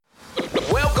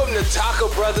the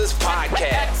Talker Brothers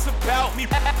Podcast. About me.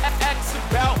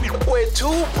 Where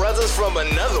two brothers from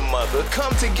another mother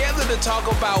come together to talk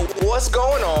about what's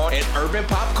going on in urban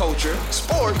pop culture,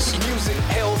 sports, music,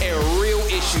 health, and real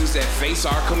issues that face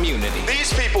our community.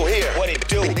 These people here, what they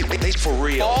do, they for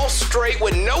real. All straight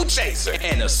with no chaser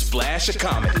and a splash of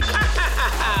comedy.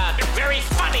 Very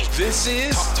funny. This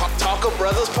is Talker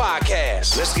Brothers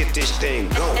Podcast. Let's get this thing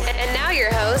going. And now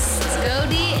your hosts,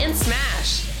 Goldie and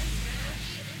Smash.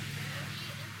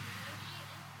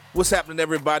 What's happening,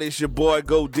 everybody? It's your boy,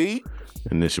 Go D.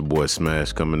 And this your boy,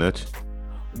 Smash, coming at you.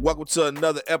 Welcome to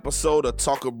another episode of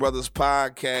Talker Brothers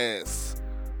Podcast.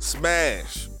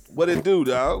 Smash, what it do,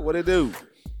 dog? What it do?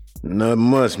 Not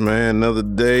much, man. Another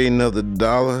day, another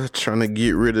dollar. Trying to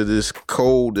get rid of this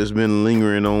cold that's been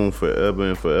lingering on forever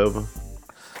and forever.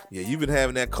 Yeah, you've been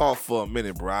having that cough for a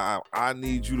minute, bro. I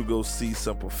need you to go see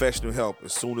some professional help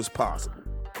as soon as possible.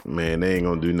 Man, they ain't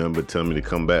gonna do nothing but tell me to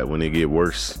come back when it get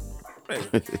worse.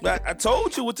 Man, I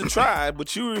told you what to try,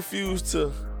 but you refused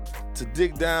to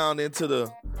dig down into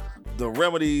the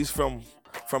remedies from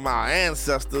our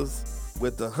ancestors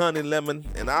with the honey, lemon,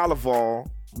 and olive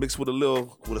oil mixed with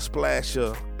a splash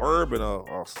of bourbon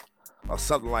or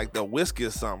something like that, whiskey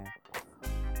or something.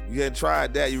 You hadn't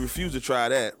tried that. You refused to try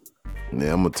that.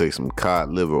 Yeah, I'm gonna take some cod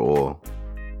liver oil.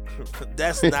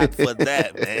 That's not for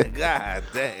that, man. God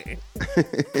dang.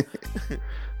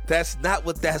 That's not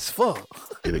what that's for.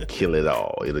 It'll kill it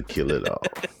all. It'll kill it all.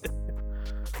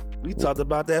 We talked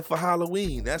about that for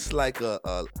Halloween. That's like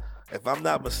if I'm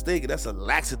not mistaken, that's a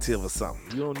laxative or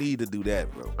something. You don't need to do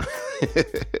that, bro.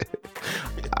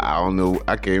 I don't know.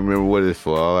 I can't remember what it's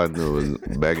for. All I know is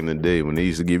back in the day when they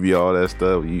used to give you all that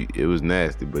stuff, it was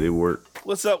nasty, but it worked.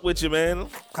 What's up with you, man?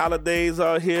 Holidays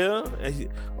are here.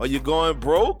 Are you going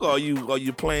broke? Or are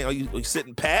you playing? Are you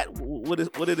sitting pat? What is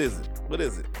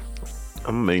it?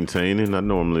 I'm maintaining. I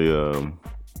normally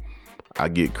I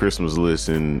get Christmas lists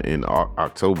in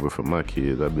October for my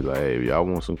kids. I'd be like, hey, if y'all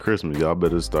want some Christmas, y'all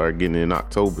better start getting it in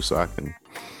October so I can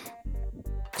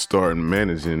start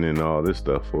managing and all this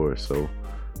stuff for us. So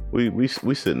we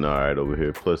sitting all right over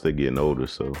here. Plus they getting older,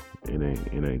 so it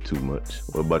ain't too much.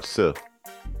 What about yourself?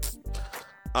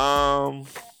 I'm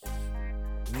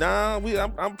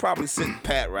probably sitting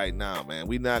pat right now, man.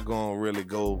 We not gonna really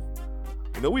go.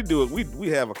 You know, we do it. We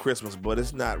have a Christmas, but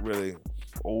it's not really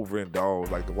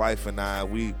overindulged. Like the wife and I,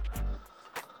 we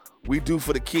do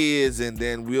for the kids, and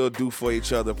then we'll do for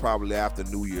each other probably after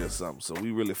New Year or something. So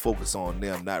we really focus on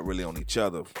them, not really on each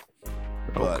other.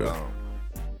 But okay.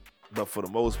 But for the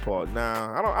most part,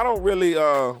 I don't really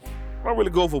go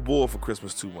overboard for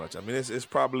Christmas too much. I mean, it's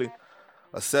probably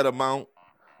a set amount,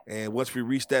 and once we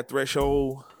reach that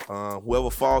threshold, whoever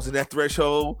falls in that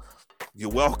threshold,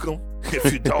 you're welcome.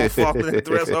 If you don't fall in that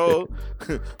threshold,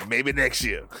 maybe next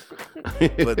year.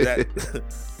 But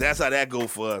that's how that go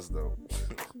for us, though.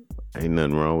 Ain't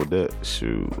nothing wrong with that.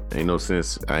 Shoot, ain't no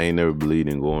sense. I ain't never believed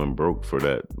in going broke for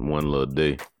that one little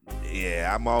day.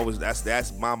 Yeah, I'm always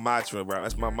that's my mantra, bro.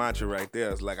 That's my mantra right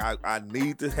there. It's like I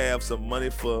need to have some money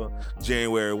for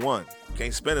January 1.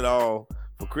 Can't spend it all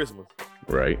for Christmas.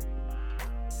 Right.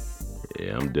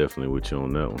 Yeah, I'm definitely with you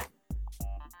on that one.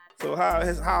 So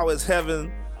how is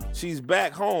Heaven? She's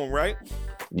back home, right?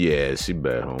 Yeah, she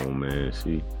back home, man.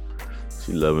 She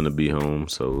loving to be home.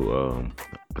 So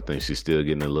I think she's still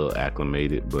getting a little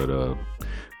acclimated, but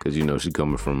because you know she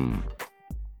coming from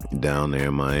down there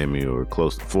in Miami or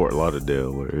close to Fort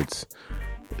Lauderdale, where it's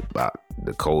about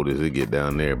the coldest it get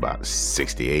down there, about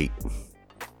 68.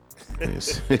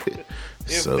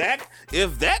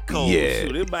 If that cold, yeah.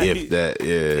 Shoot, it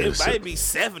might be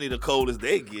 70 the coldest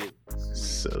they get.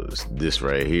 So this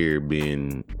right here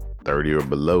being 30 or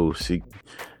below, she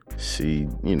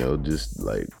you know, just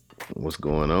like what's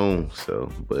going on. So,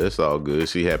 but it's all good.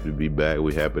 She happy to be back.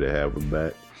 We happy to have her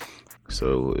back.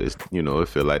 So it's, you know, it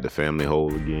feel like the family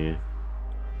whole again.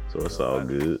 So it's all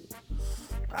good.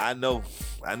 I know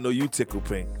you tickle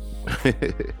pink.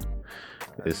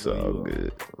 It's all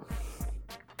good.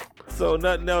 So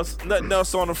nothing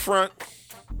else on the front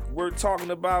we're talking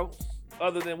about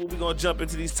other than what we're gonna jump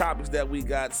into these topics that we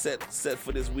got set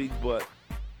for this week. But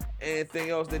anything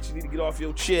else that you need to get off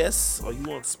your chest or you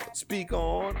want to speak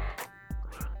on?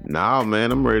 Nah,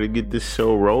 man, I'm ready to get this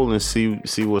show rolling, see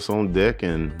what's on deck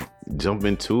and jump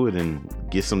into it and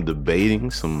get some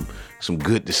debating, some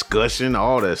good discussion,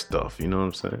 all that stuff. You know what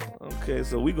I'm saying? Okay,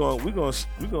 so we're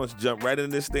gonna jump right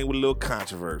into this thing with a little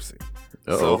controversy.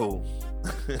 Uh-oh.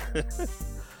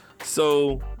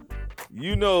 So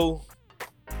you know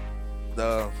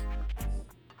the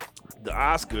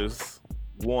Oscars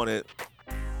wanted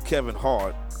Kevin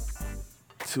Hart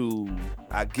to,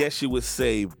 I guess you would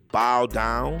say, bow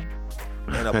down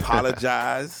and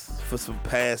apologize for some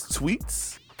past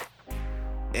tweets.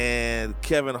 And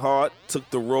Kevin Hart took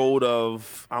the road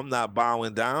of, I'm not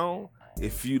bowing down.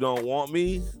 If you don't want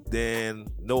me, then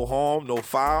no harm, no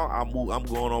foul. I'm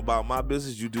going on about my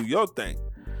business. You do your thing.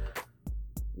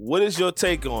 What is your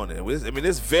take on it? I mean,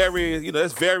 there's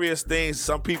various things.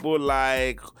 Some people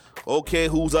like, okay,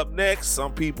 who's up next?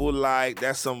 Some people like,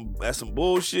 that's some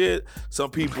bullshit. Some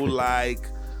people like,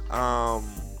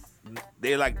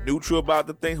 they like neutral about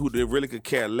the thing, who they really could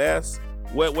care less.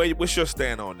 What's your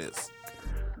stand on this?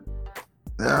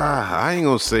 I ain't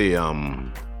gonna say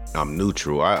I'm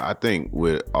neutral. I think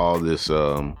with all this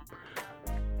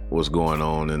what's going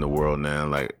on in the world now,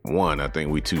 like, one, I think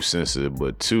we too sensitive,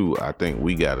 but two, I think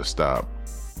we gotta stop.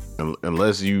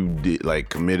 Unless you did, like,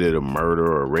 committed a murder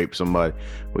or raped somebody,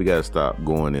 we gotta stop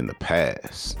going in the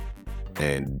past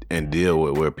and deal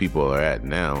with where people are at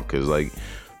now. Because like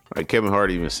Kevin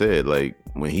Hart even said, like,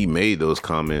 when he made those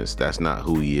comments, that's not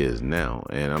who he is now.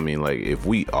 And I mean, like, if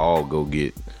we all go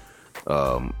get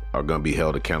are gonna be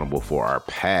held accountable for our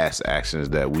past actions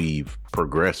that we've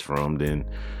progressed from, then,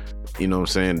 you know what I'm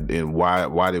saying, then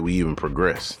why did we even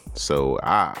progress? So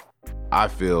I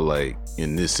feel like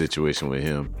in this situation with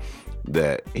him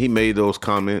that he made those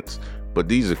comments, but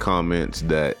these are comments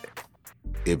that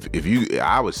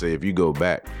I would say if you go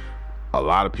back, a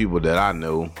lot of people that I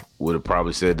know would have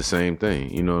probably said the same thing,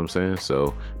 you know what I'm saying?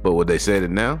 So, but would they say it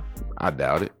now? I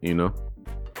doubt it, you know?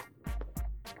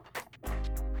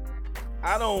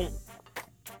 I'm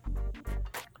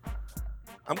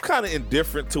kind of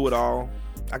indifferent to it all.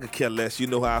 I could care less. You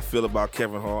know how I feel about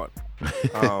Kevin Hart.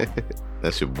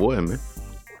 That's your boy, man.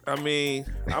 I mean,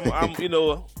 I'm you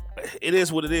know, it is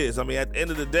what it is. I mean, at the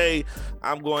end of the day,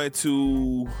 I'm going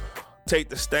to take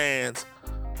the stance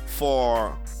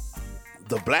for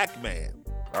the black man.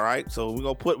 All right, so we're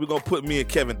gonna put me and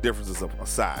Kevin differences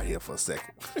aside here for a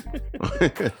second.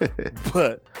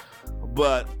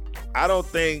 but I don't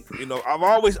think, you know, I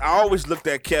always looked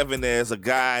at Kevin as a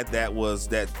guy that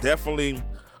definitely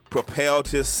propelled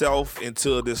himself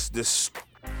into this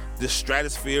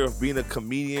stratosphere of being a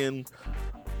comedian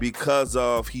because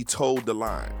of he told the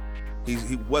line.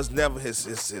 He was never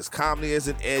his comedy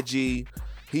isn't edgy.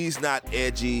 He's not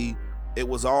edgy. It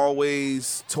was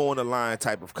always towing the line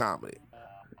type of comedy.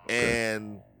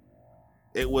 And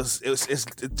it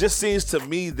just seems to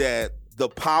me that the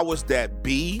powers that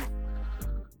be,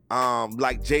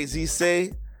 like Jay-Z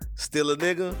say, still a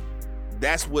nigga,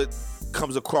 that's what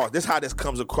comes across. That's how this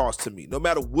comes across to me. No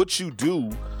matter what you do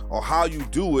or how you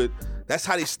do it, that's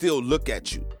how they still look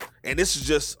at you. And this is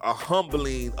just a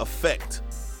humbling effect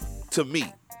to me,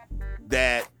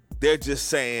 that they're just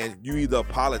saying you either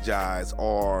apologize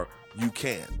or you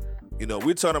can. You know,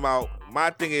 we're talking about, my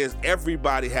thing is,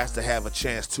 everybody has to have a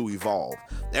chance to evolve.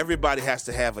 Everybody has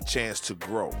to have a chance to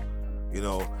grow. You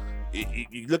know,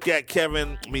 you look at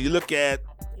Kevin, I mean, you look at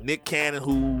Nick Cannon,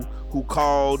 who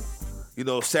called, you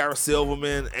know, Sarah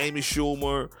Silverman, Amy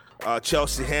Schumer,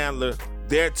 Chelsea Handler,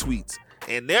 their tweets.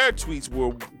 And their tweets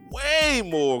were way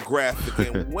more graphic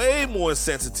and way more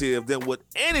sensitive than what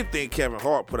anything Kevin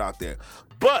Hart put out there.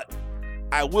 But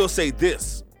I will say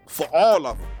this, for all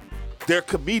of them, they're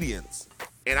comedians.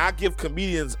 And I give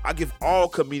all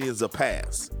comedians a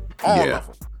pass. All of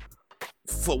them.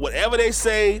 For whatever they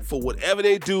say, for whatever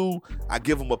they do, I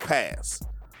give them a pass.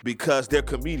 Because they're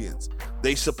comedians.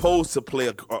 They supposed to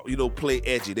play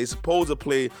edgy. They supposed to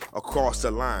play across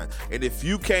the line. And if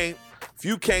you can't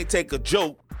take a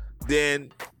joke,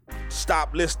 then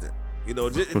stop listening. You know,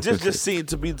 it just seemed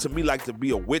to me like to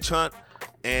be a witch hunt.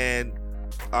 And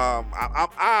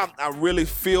I really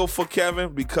feel for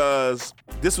Kevin, because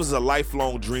this was a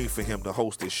lifelong dream for him to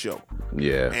host this show.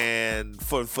 Yeah. And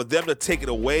for them to take it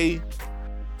away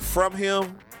from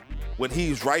him when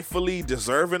he's rightfully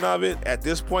deserving of it at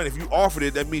this point, if you offered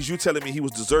it, that means you telling me he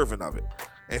was deserving of it.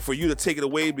 And for you to take it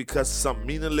away because some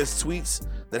meaningless tweets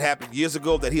that happened years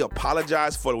ago that he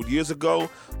apologized for years ago,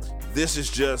 this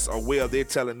is just a way of they're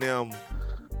telling them,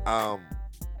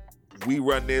 we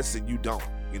run this and you don't.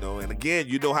 You know, and again,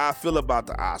 you know how I feel about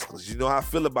the Oscars. You know how I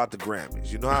feel about the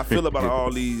Grammys. You know how I feel about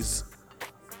all these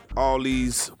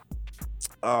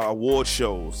award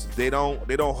shows. They don't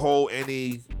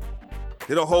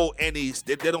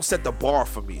set the bar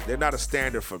for me. They're not a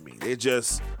standard for me. They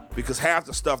just, because half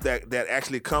the stuff that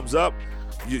actually comes up,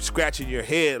 you're scratching your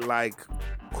head like,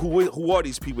 who are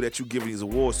these people that you give these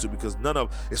awards to? Because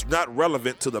it's not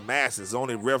relevant to the masses. It's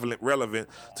only relevant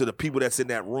to the people that's in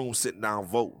that room sitting down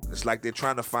voting. It's like they're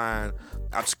trying to find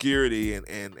obscurity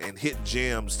and hidden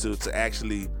gems to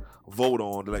actually vote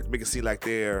on, to like make it seem like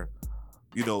they're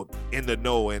in the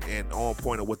know and on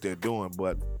point of what they're doing.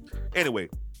 But anyway,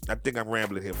 I think I'm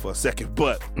rambling here for a second.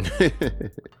 But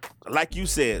like you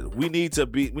said, we need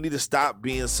to stop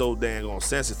being so dang on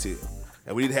sensitive,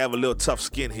 and we need to have a little tough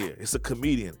skin here. It's a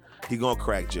comedian. He gonna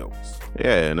crack jokes.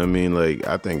 Yeah, and I mean, like,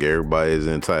 I think everybody is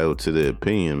entitled to their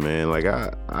opinion, man. Like,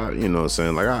 I you know what I'm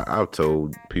saying? Like, I've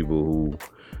told people who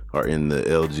are in the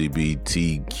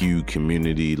LGBTQ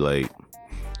community, like,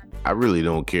 I really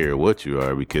don't care what you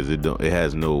are, because it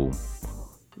has no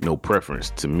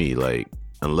preference to me. Like,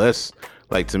 unless,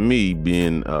 like, to me,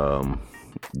 being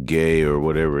gay or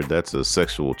whatever, that's a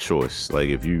sexual choice. Like,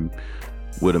 if you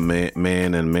with a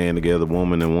man and man together,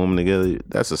 woman and woman together,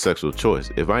 that's a sexual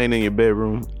choice. If I ain't in your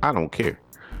bedroom, I don't care.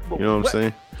 You know what I'm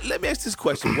saying? Let me ask this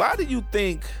question. Why do you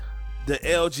think the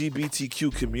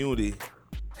LGBTQ community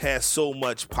has so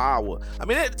much power? I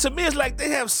mean, to me, it's like they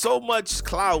have so much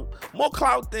clout, more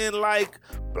clout than like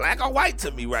black or white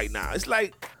to me right now. It's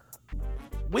like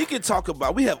we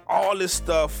have all this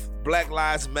stuff, Black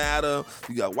Lives Matter,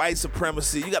 you got white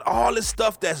supremacy, you got all this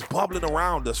stuff that's bubbling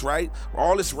around us, right?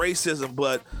 All this racism,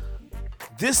 but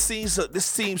this seems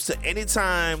to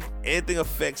anytime anything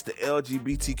affects the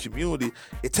LGBT community,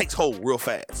 it takes hold real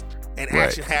fast, and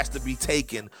action has to be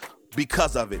taken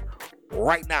because of it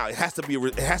right now. It has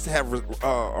to have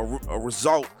a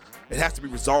result. It has to be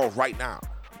resolved right now.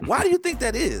 Why do you think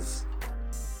that is?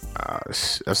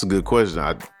 That's a good question.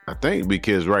 I think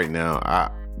because right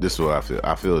now, this is what I feel.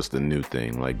 I feel it's the new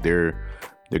thing. Like, they're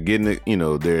getting it,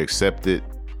 they're accepted,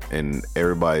 and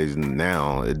everybody's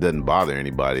now, it doesn't bother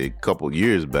anybody. A couple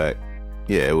years back,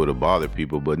 yeah, it would have bothered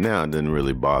people, but now it doesn't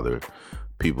really bother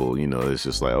people. It's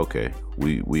just like, okay,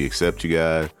 we accept you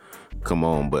guys, come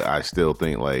on. But I still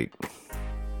think, like,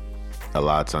 a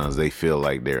lot of times they feel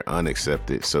like they're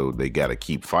unaccepted, so they got to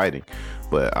keep fighting.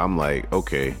 But I'm like,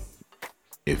 okay,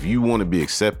 if you want to be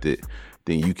accepted,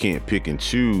 then you can't pick and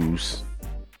choose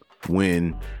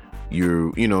when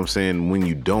you're, when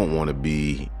you don't want to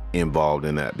be involved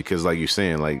in that. Because like you're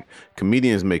saying, like,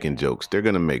 comedians making jokes, they're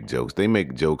going to make jokes. They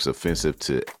make jokes offensive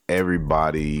to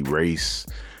everybody, race,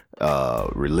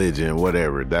 religion,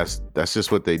 whatever. That's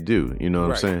just what they do. You know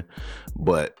what I'm saying?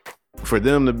 But for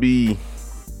them to be,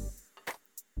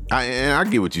 I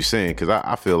get what you're saying, because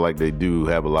I feel like they do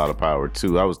have a lot of power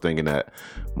too. I was thinking that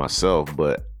myself,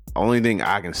 but only thing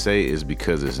I can say is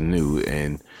because it's new,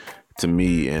 and to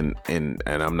me, and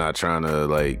I'm not trying to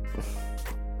like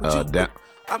go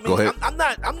ahead. I'm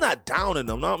not downing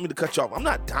them. I don't mean to cut you off. I'm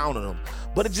not downing them,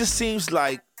 but it just seems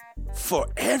like for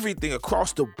everything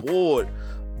across the board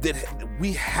that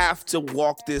we have to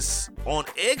walk this on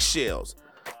eggshells.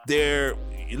 You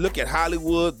look at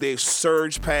Hollywood, they've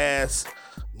surged past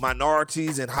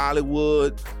minorities in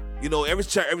Hollywood. Every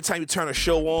time you turn a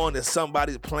show on, there's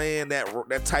somebody playing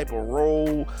that type of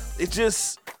role. It's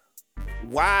just,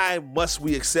 why must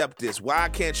we accept this? Why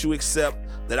can't you accept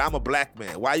that I'm a black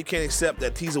man? Why you can't accept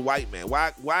that he's a white man?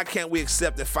 Why can't we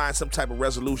accept and find some type of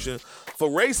resolution for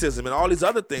racism and all these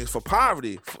other things, for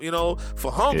poverty,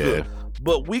 for hunger? Yeah.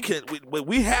 But we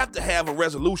have to have a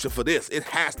resolution for this. It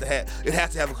has to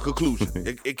have a conclusion.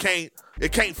 It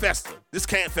can't fester. This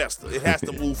can't fester. It has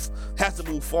to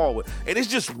move forward. And it's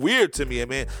just weird to me,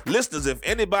 man. Listeners, if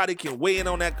anybody can weigh in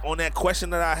on that question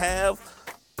that I have,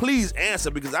 please answer,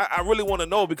 because I really want to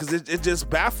know, because it just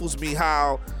baffles me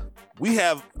how we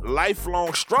have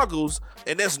lifelong struggles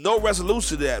and there's no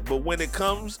resolution to that. But when it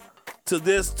comes to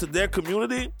their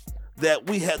community, that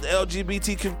we have the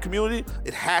LGBT community,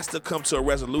 it has to come to a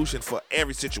resolution for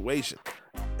every situation.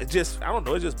 I don't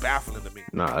know, it's just baffling to me.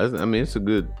 It's a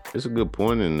good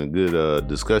point and a good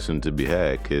discussion to be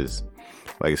had, because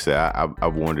like I said,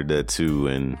 I've wondered that too,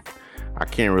 and I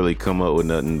can't really come up with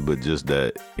nothing but just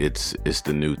that it's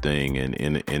the new thing, and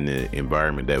in the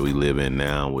environment that we live in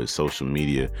now with social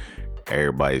media,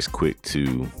 everybody's quick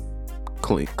to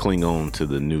cling on to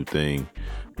the new thing.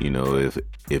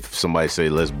 If somebody say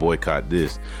let's boycott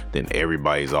this, then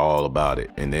everybody's all about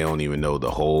it, and they don't even know the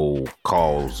whole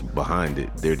cause behind it.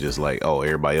 They're just like, oh,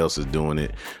 everybody else is doing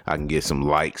it, I can get some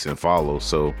likes and follows.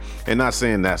 So, and not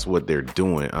saying that's what they're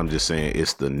doing, I'm just saying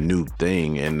it's the new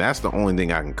thing, and that's the only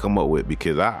thing I can come up with,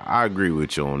 because I agree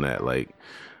with you on that. Like,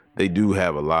 they do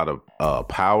have a lot of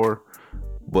power,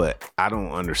 but I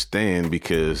don't understand,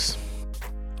 because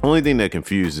only thing that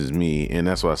confuses me, and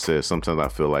that's why I said sometimes I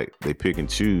feel like they pick and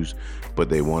choose, but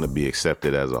they want to be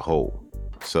accepted as a whole.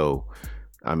 So,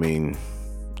 I mean,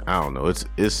 I don't know.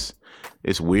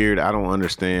 It's weird. I don't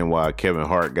understand why Kevin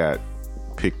Hart got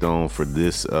picked on for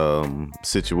this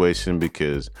situation,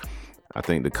 because I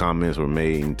think the comments were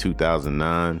made in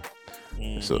 2009.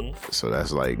 Mm-hmm. So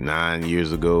that's like 9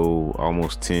 years ago,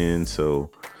 almost 10.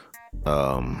 So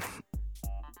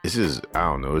It's just, I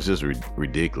don't know, it's just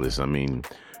ridiculous. I mean,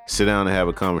 sit down and have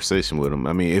a conversation with them.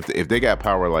 I mean, if they got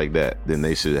power like that, then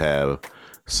they should have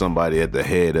somebody at the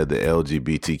head of the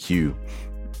LGBTQ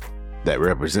that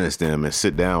represents them and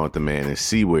sit down with the man and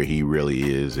see where he really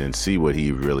is and see what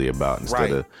he's really about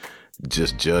instead of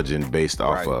just judging based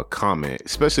off a comment,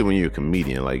 especially when you're a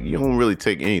comedian. Like, you don't really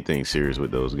take anything serious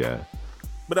with those guys.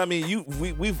 But I mean,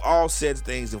 we've all said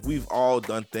things and we've all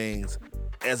done things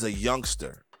as a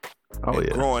youngster.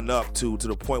 Growing up to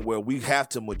the point where we have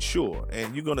to mature.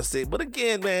 And you're going to say, but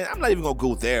again, man, I'm not even going to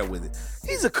go there with it.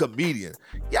 He's a comedian.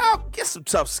 Y'all get some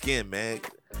tough skin, man.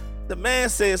 The man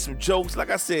said some jokes. Like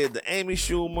I said, the Amy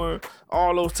Schumer,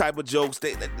 all those type of jokes,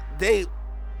 why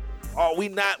are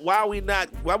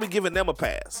we giving them a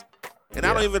pass? And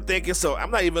I don't even think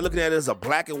I'm not even looking at it as a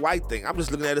black and white thing. I'm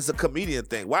just looking at it as a comedian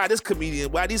thing. Why these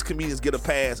comedians get a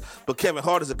pass, but Kevin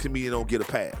Hart as a comedian don't get a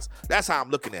pass? That's how I'm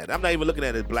looking at it. I'm not even looking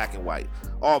at it as black and white,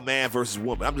 all man versus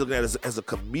woman. I'm looking at it as a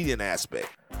comedian aspect.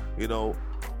 You know,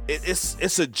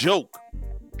 it's a joke.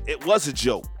 It was a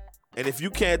joke. And if you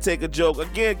can't take a joke,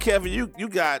 again, Kevin, you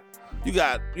got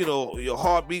your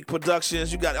Heartbeat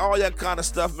Productions, you got all that kind of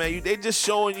stuff, man. They just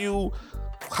showing you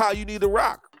how you need to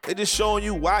rock. They're just showing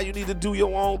you why you need to do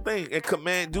your own thing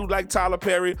and do like Tyler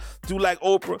Perry, do like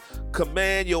Oprah,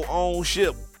 command your own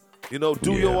ship. You know,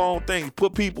 do your own thing.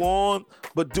 Put people on,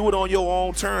 but do it on your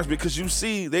own terms because you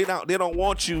see they don't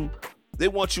want you. They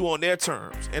want you on their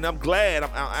terms, and I'm glad.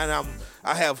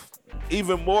 I have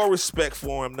even more respect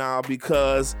for him now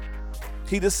because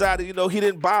he decided, he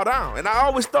didn't bow down. And I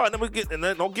always thought, and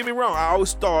don't get me wrong, I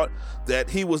always thought that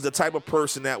he was the type of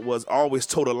person that was always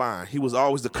toe the line. He was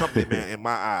always the company man in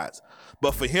my eyes.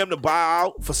 But for him to bow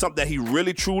out for something that he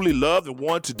really, truly loved and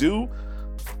wanted to do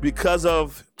because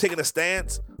of taking a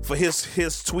stance for his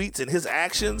tweets and his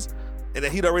actions, and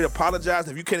that he'd already apologized.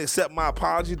 If you can't accept my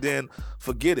apology, then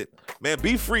forget it. Man,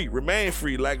 be free. Remain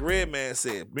free, like Redman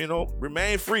said.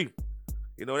 Remain free.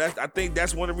 I think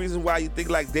that's one of the reasons why you think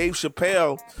like Dave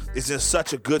Chappelle is in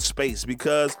such a good space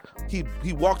because he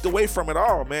walked away from it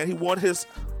all, man. He wanted his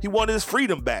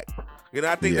freedom back.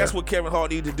 I think that's what Kevin Hart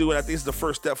needed to do, and I think it's the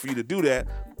first step for you to do that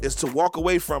is to walk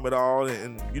away from it all.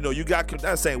 And you got,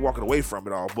 not saying walking away from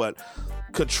it all, but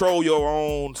control your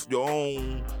own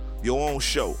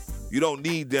show. You don't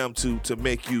need them to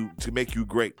make you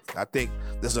great. I think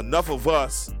there's enough of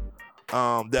us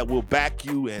that will back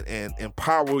you and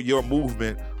empower your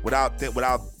movement without them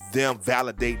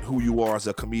validating who you are as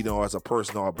a comedian or as a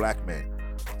person or a black man.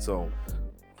 So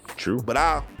true. But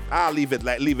I'll leave it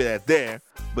at there.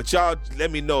 But y'all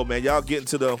let me know, man. Y'all get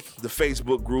into the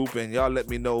Facebook group and y'all let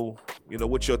me know,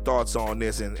 what your thoughts on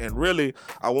this. And really,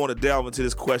 I want to delve into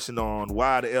this question on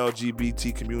why the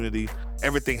LGBT community,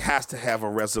 everything has to have a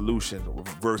resolution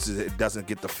versus it doesn't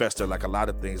get to fester like a lot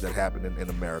of things that happen in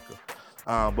America.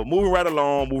 But moving right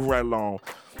along, we're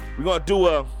going to do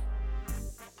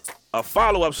a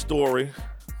follow-up story.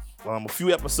 A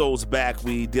few episodes back,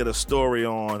 we did a story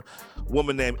on a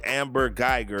woman named Amber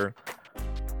Geiger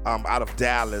out of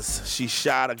Dallas. She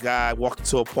shot a guy, walked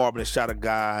into an apartment and shot a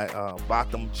guy,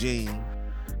 Botham Jean,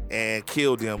 and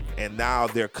killed him. And now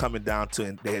they're coming down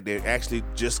to, they're actually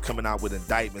just coming out with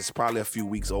indictments, probably a few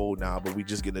weeks old now, but we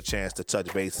just getting a chance to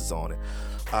touch bases on it.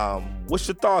 What's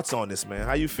your thoughts on this, man?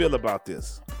 How you feel about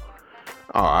this?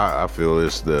 Oh, I feel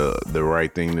it's the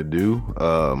right thing to do.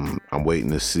 I'm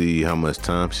waiting to see how much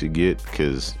time she get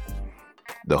because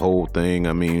the whole thing.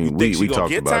 I mean, we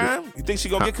talked about time? It. You think she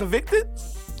gonna get convicted?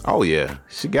 Oh yeah,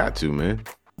 she got to, man.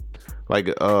 Like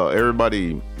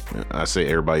everybody, I say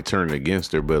everybody turned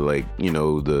against her, but like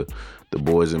the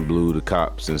boys in blue, the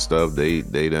cops and stuff, they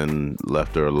done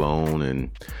left her alone,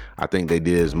 and I think they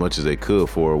did as much as they could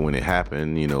for her when it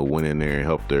happened. Went in there and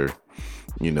helped her,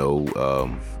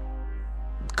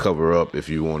 cover up, if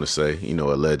you want to say,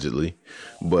 allegedly,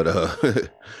 but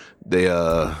they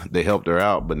helped her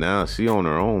out. But now she on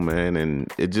her own, man,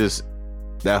 and it just,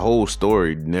 that whole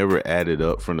story never added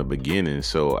up from the beginning.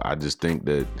 So I just think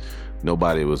that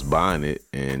nobody was buying it,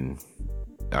 and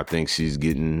I think she's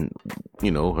getting,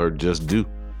 her just due.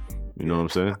 You know what I'm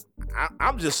saying?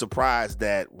 I'm just surprised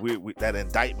that that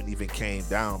indictment even came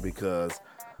down because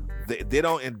they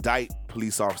don't indict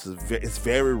police officers. It's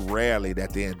very rarely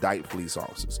that they indict police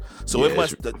officers. So it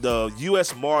must the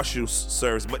U.S. Marshals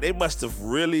Service, but they must have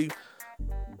really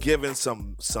given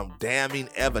some damning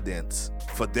evidence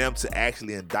for them to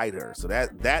actually indict her. So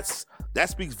that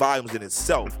speaks volumes in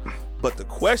itself. But the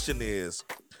question is,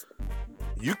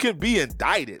 you can be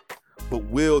indicted, but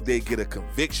will they get a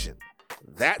conviction?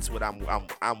 That's what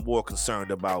I'm more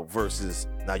concerned about versus,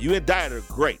 now you indict her,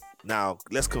 great. Now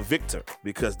let's convict her,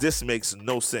 because this makes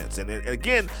no sense. And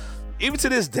again, even to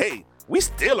this day, we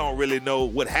still don't really know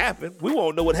what happened. We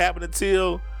won't know what happened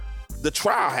until the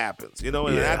trial happens, you know.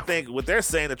 And I think what they're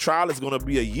saying, the trial is going to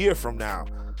be a year from now.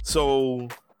 So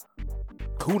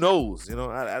who knows? You know,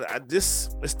 I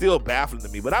just, it's still baffling to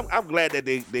me. But I'm glad that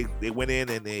they went in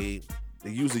and they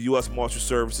used the U.S. Marshal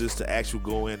Services to actually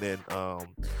go in and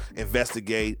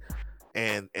investigate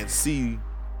and see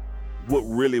what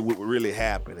really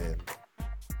happened.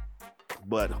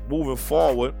 But moving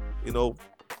forward, you know,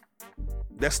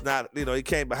 that's not, you know, he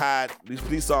came behind these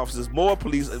police officers. More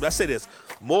police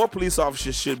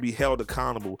officers should be held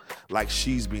accountable like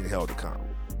she's being held accountable.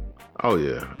 Oh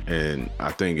yeah, and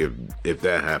I think if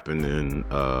that happened, then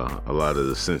a lot of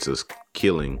the senseless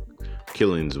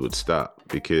killings would stop,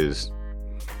 because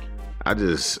I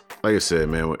just, like I said,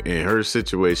 man, in her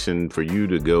situation, for you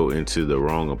to go into the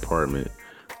wrong apartment,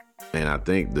 and I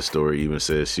think the story even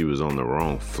says she was on the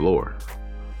wrong floor.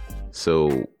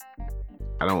 So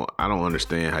I don't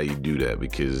understand how you do that,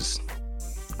 because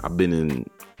I've been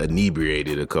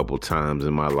inebriated a couple times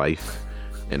in my life,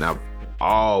 and I've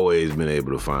always been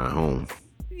able to find home.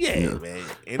 Yeah, man.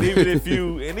 And even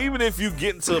if you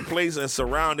get into a place and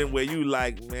surrounding where you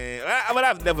like, man, but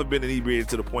I've never been inebriated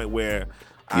to the point where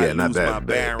I lose my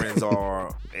bearings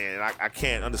and I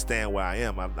can't understand where I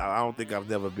am. I don't think I've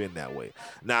never been that way.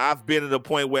 Now, I've been at a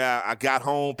point where I got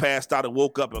home, passed out, and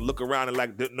woke up and looked around and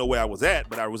like didn't know where I was at,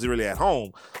 but I was really at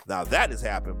home. Now, that has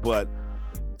happened. But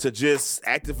to just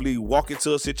actively walk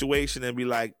into a situation and be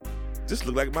like, this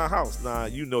look like my house. Nah,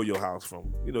 you know your house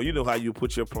from, you know how you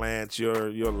put your plants,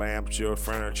 your lamps, your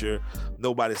furniture.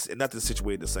 Nothing's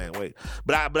situated the same way.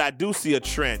 But I do see a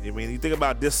trend. I mean, you think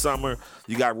about this summer,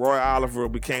 you got Roy Oliver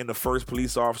became the first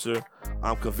police officer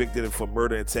convicted for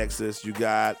murder in Texas. You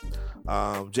got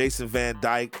Jason Van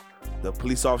Dyke, the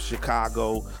police officer in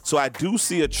Chicago. So I do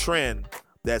see a trend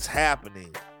that's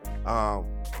happening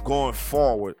going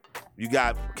forward. You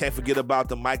can't forget about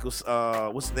the Michael,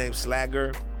 what's his name,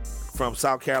 Slager, from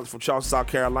Charleston, South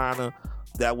Carolina,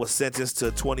 that was sentenced to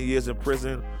 20 years in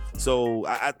prison. So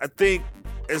I think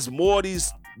as more of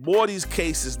these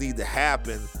cases need to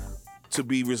happen to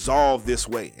be resolved this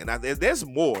way. And there's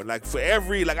more. Like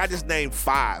I just named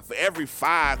 5. For every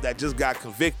 5 that just got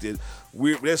convicted,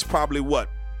 there's probably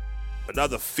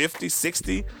another 50,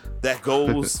 60 that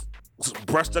goes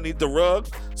brushed underneath the rug.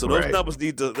 So those numbers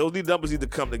need to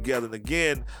come together. And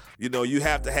again, you know, you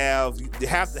have to have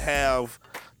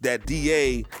that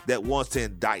DA that wants to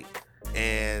indict.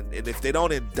 And if they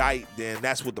don't indict, then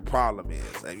that's what the problem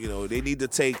is. Like, you know, they need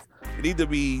to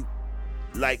be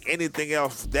like anything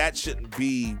else. That shouldn't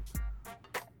be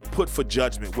put for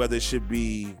judgment, whether it should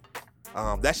be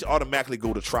that should automatically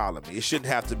go to trial. I mean, it shouldn't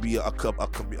have to be a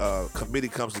committee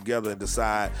comes together and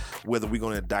decide whether we're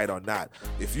going to indict or not.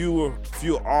 If you're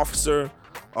an officer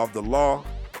of the law,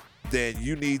 then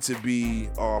you need to be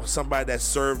somebody that's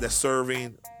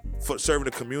serving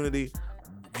the community.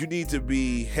 You need to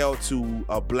be held to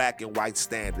a black and white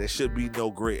standard. There should be no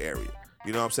gray area.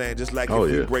 You know what I'm saying? Just like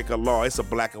if you break a law, it's a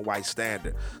black and white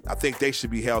standard. I think they should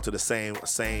be held to the same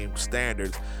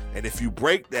standards. And if you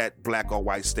break that black or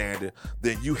white standard,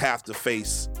 then you have to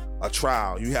face a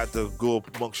trial. You have to go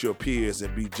amongst your peers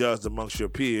and be judged amongst your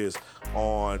peers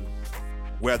on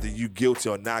whether you're guilty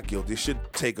or not guilty. It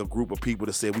shouldn't take a group of people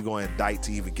to say we're going to indict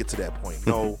to even get to that point.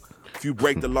 No, if you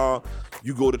break the law,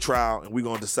 you go to trial, and we're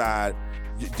going to decide,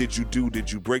 did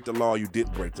you break the law? You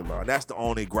didn't break the law. And that's the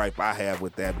only gripe I have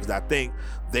with that, because I think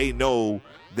they know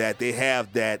that they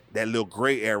have that little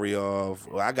gray area of,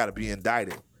 well, I got to be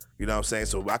indicted. You know what I'm saying?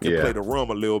 So I can play the room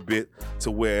a little bit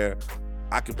to where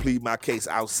I can plead my case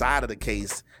outside of the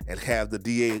case and have the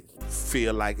DA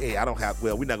feel like, hey,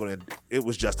 we're not going to, it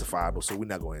was justifiable, so we're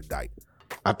not going to indict.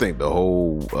 I think the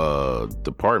whole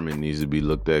department needs to be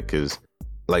looked at, because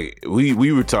like we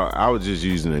were talking, I was just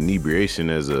using inebriation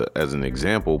as an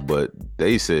example, but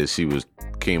they said she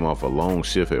came off a long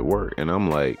shift at work, and I'm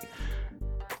like,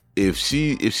 if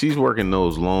she's working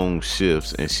those long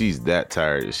shifts and she's that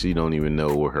tired that she don't even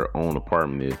know where her own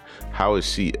apartment is, how is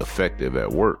she effective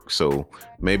at work? So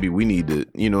maybe we need to,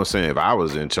 you know what I'm saying, if I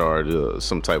was in charge of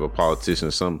some type of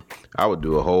politician, I would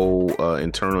do a whole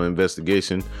internal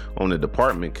investigation on the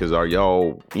department, because are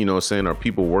y'all, you know what I'm saying, are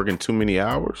people working too many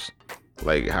hours?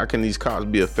 Like, how can these cops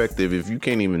be effective if you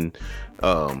can't even,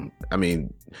 I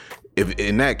mean, if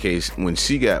in that case, when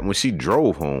she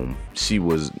drove home, she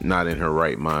was not in her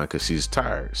right mind because she's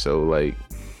tired. So like,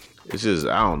 it's just,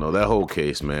 I don't know, that whole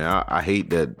case, man. I hate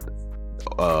that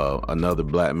another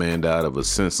black man died of a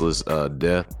senseless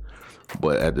death,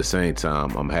 But at the same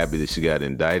time, I'm happy that she got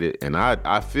indicted, and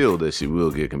I feel that she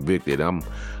will get convicted. I'm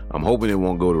hoping it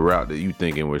won't go the route that you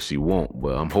thinking where she won't,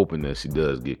 but I'm hoping that she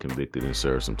does get convicted and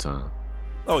serve some time.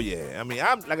 Oh yeah, I mean,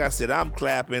 like I said, I'm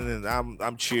clapping and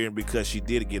I'm cheering because she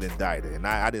did get indicted, and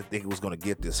I didn't think it was going to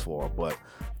get this far, but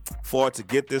for it to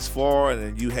get this far, and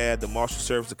then you had the Marshal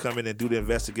Service to come in and do the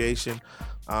investigation,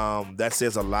 that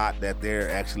says a lot that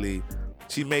they're actually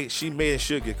she may and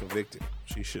should get convicted.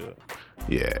 She should.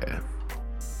 Yeah.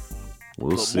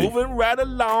 We'll see. Moving right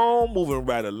along,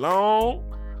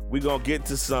 we're going to get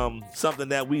to something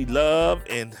that we love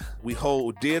and we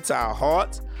hold dear to our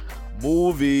hearts,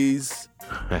 movies.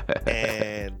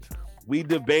 And we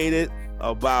debated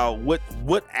about what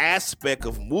aspect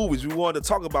of movies. We wanted to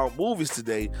talk about movies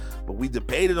today, but we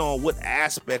debated on what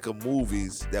aspect of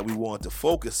movies that we wanted to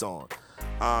focus on.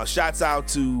 Shouts out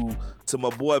to my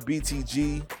boy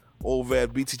BTG over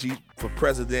at BTG for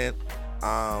President.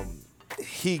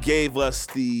 He gave us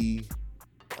the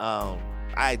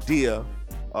idea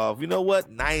of,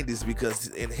 90s, because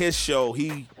in his show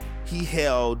he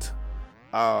held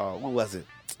what was it?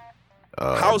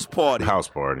 House Party,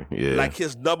 yeah, like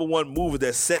his number one movie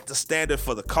that set the standard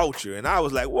for the culture. And I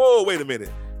was like, whoa, wait a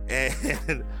minute.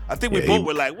 And I think we both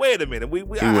were like, wait a minute. He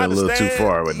went a little too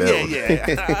far with that one.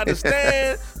 Yeah, I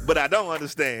understand, but I don't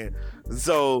understand.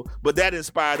 So, but that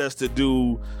inspired us to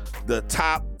do the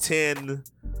top 10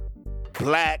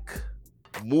 black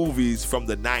movies from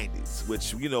the 90s,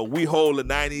 which, we hold the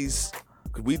 90s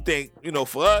because we think,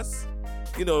 for us,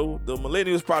 the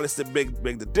millennials probably still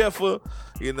beg to differ.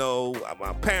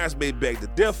 My parents may beg to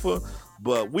differ,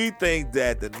 but we think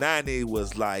that the 90s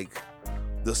was like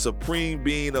the supreme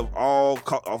being of all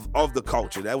of the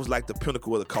culture. That was like the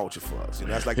pinnacle of the culture for us.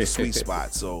 That's like the sweet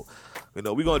spot. So,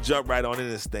 we're gonna jump right on in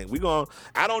this thing.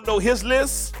 I don't know his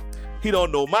list. He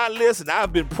don't know my list, and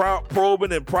I've been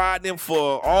probing and prodding him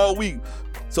for all week.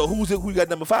 So who got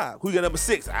number 5? Who got number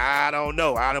 6? I don't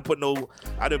know. I didn't put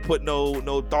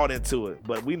no thought into it,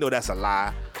 but we know that's a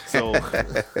lie. So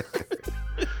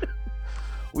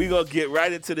we gonna get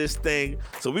right into this thing.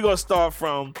 So we gonna start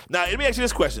from now. Let me ask you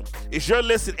this question: is your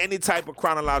list in any type of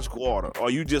chronological order, or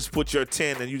you just put your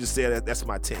 10 and you just say that's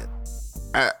my 10?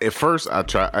 At first, I ain't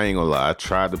gonna lie. I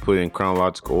tried to put it in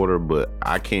chronological order, but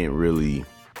I can't really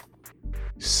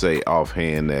say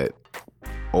offhand that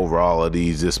over all of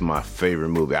these, this is my favorite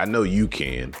movie. I know you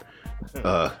can,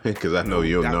 because I know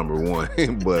you're number one.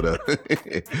 but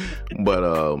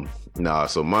nah.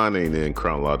 So mine ain't in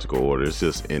chronological order. It's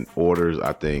just in orders.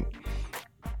 I think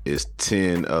it's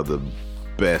 10 of the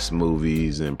best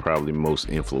movies and probably most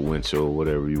influential,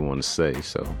 whatever you want to say.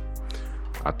 So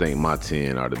I think my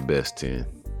 10 are the best 10.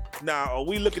 Now, are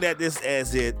we looking at this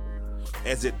as it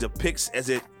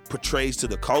portrays to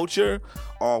the culture,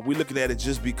 or are we looking at it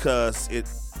just because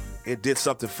it did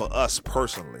something for us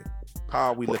personally?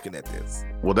 How are we looking at this?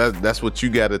 Well, that's what you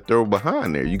got to throw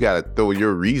behind there. You got to throw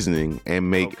your reasoning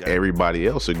and make everybody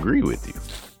else agree with you.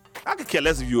 I could care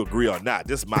less if you agree or not.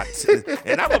 This is my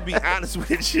and I'm gonna be honest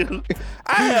with you.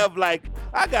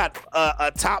 I got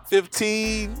a top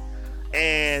 15,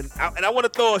 and I want to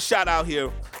throw a shout out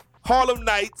here. Harlem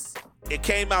Nights. It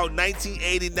came out in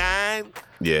 1989.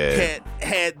 Yeah.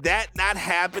 Had that not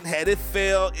happened, had it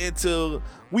fell into,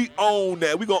 we own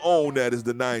that. We gonna own that as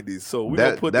the 90s. So we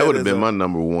gonna put that would have been my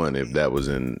number one if that was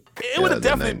in. It would have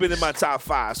definitely been in my top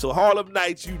 5. So Harlem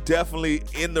Nights, you definitely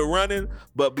in the running,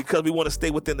 but because we want to stay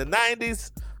within the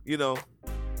 90s, we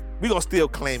gonna still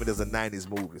claim it as a 90s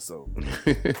movie. So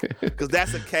because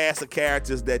that's a cast of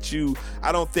characters that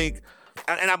I don't think,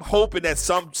 and I'm hoping that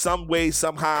some way,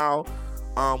 somehow,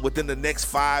 within the next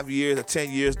 5 years or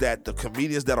 10 years, that the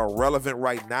comedians that are relevant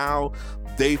right now,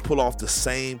 they pull off the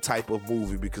same type of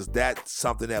movie, because that's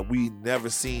something that we never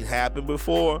seen happen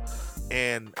before,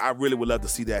 and I really would love to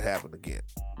see that happen again.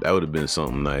 That would have been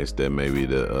something nice that maybe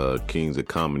the Kings of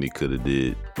Comedy could have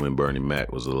did when Bernie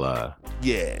Mac was alive.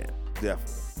 Yeah,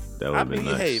 definitely. That would have been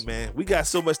nice. Hey, man, we got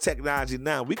so much technology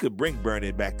now. We could bring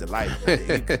Bernie back to life.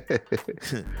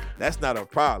 That's not a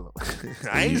problem.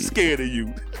 I ain't scared of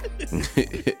you.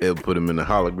 It'll put him in the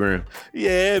hologram.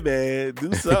 Yeah, man.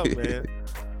 Do something, man.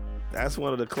 That's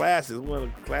one of the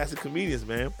classic comedians,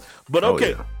 man. But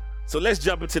okay, So let's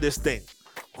jump into this thing.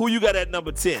 Who you got at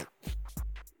number 10?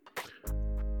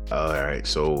 All right.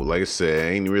 So, like I said, I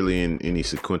ain't really in any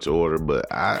sequential order, but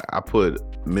I put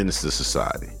Menace to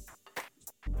Society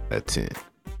at 10.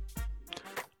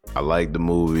 I like the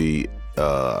movie,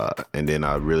 and then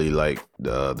I really like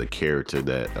the character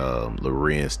that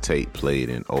Lorenz Tate played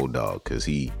in Old Dog, because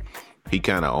he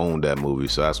kind of owned that movie,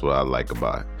 so that's what I like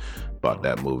about it. about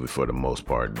that movie for the most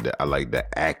part. I like the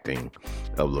acting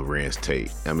of Larenz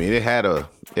Tate. I mean, it had a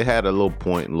little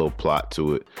point, a little plot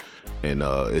to it, and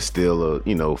it's still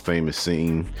a famous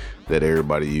scene that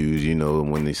everybody use.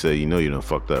 When they say, you done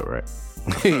fucked up, right?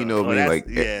 You know what I mean? Like,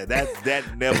 yeah,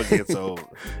 that never gets old.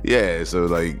 Yeah, so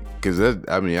like, cause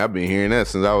I've been hearing that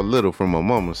since I was little from my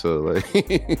mama. So like,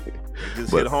 it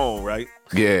just hit home, right?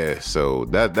 Yeah, so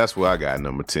that's what I got at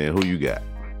number 10. Who you got?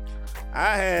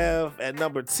 I have at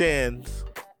number 10.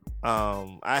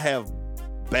 I have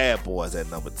Bad Boys at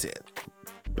number 10.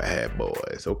 Bad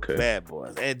Boys, okay. Bad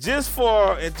Boys, and just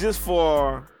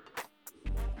for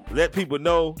let people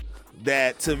know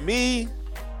that to me,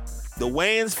 the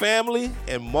Wayans family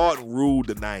and Martin ruled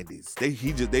the 90s.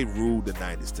 They ruled the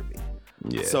 90s to me.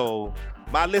 Yeah. So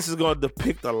my list is going to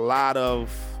depict a lot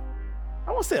of,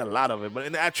 I won't say a lot of it,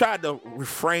 but I tried to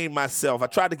refrain myself. I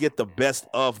tried to get the best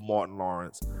of Martin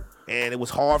Lawrence, and it was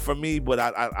hard for me, but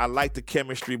I like the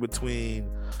chemistry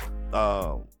between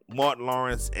Martin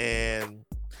Lawrence and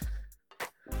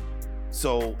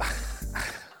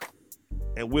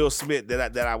Will Smith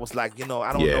that I was like, I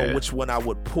don't know which one I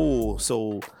would pull.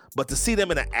 So, but to see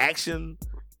them in the action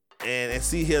and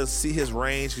see his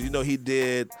range, because he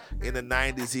did in the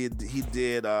 90s. He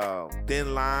did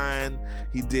Thin Line.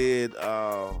 He did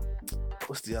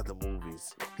what's the other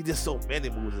movies? He did so many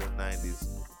movies in the 90s.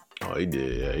 Oh, he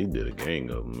did. Yeah, he did a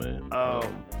gang of them, man.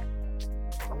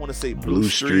 I want to say Blue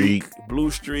Streak.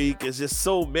 Blue Streak. It's just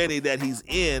so many that he's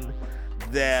in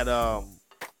that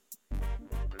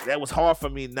that was hard for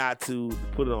me not to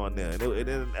put it on there.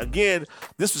 And again,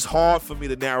 this was hard for me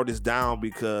to narrow this down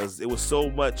because it was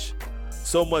so much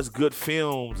good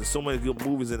films and so many good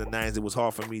movies in the 90s. It was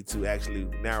hard for me to actually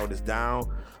narrow this down,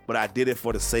 but I did it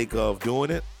for the sake of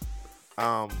doing it.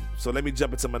 So let me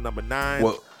jump into my number 9.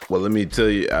 Well, let me tell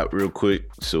you real quick.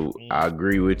 So I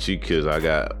agree with you because I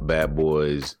got Bad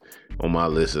Boys on my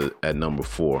list at number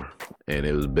 4, and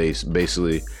it was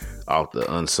basically off the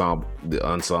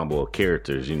ensemble of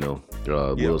characters,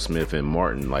 Will Smith and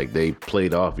Martin, like they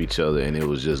played off each other, and it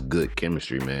was just good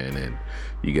chemistry, man. And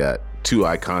you got 2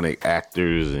 iconic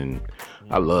actors, and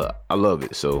I love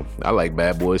it. So I like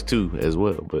Bad Boys too as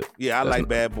well. But yeah, I like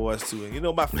Bad Boys too.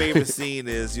 And my favorite scene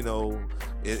is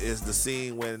is the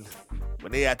scene when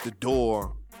they at the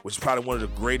door, which is probably one of the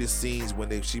greatest scenes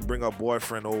when she bring her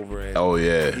boyfriend over, and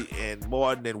and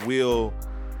Martin and Will.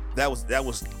 That was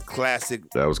classic.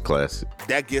 That was classic.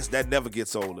 That never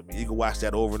gets old to me. You can watch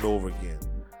that over and over again.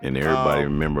 And everybody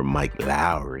remember Mike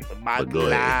Lowrey.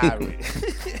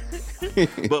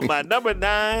 But my number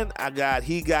 9, I got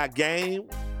He Got Game.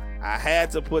 I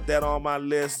had to put that on my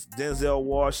list. Denzel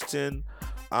Washington.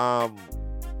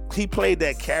 He played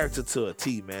that character to a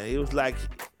T, man. It was like,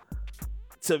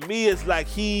 to me, it's like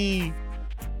did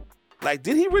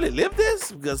he really live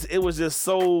this? Because it was just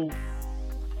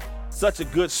such a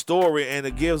good story, and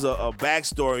it gives a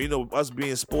backstory, us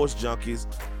being sports junkies,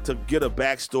 to get a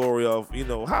backstory of,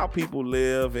 how people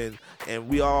live, and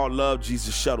we all love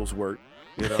Jesus Shuttlesworth,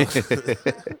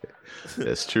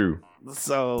 That's true.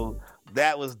 So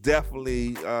that was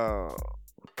definitely,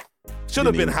 should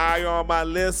have been higher on my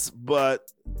list, but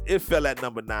it fell at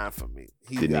number 9 for me.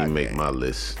 Didn't even make my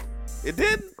list. It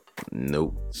didn't?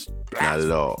 Nope, not at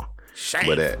all. Shame.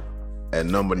 But at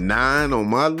number 9 on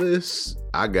my list,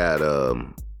 I got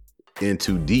In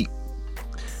Too Deep.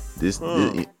 This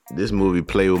movie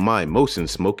played with my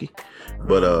emotions, Smokey.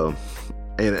 But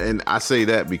and I say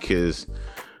that because,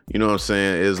 you know what I'm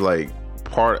saying, it's like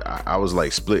I was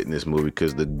like splitting this movie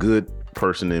because the good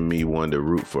person in me wanted to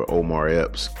root for Omar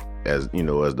Epps as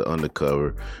the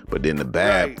undercover, but then the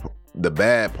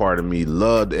bad part of me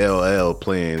loved LL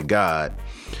playing God.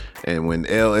 And when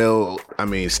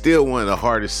still one of the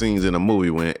hardest scenes in the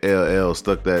movie when LL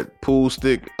stuck that pool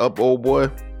stick up old boy.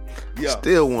 Yeah.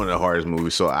 Still one of the hardest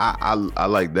movies. So I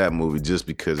like that movie just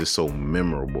because it's so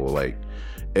memorable. Like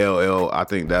LL, I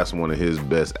think that's one of his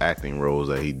best acting roles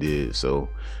that he did. So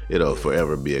it'll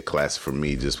forever be a classic for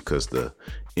me just because the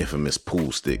infamous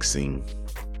pool stick scene.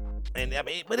 And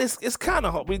but it's kind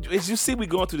of hard. As you see, we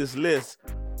going through this list.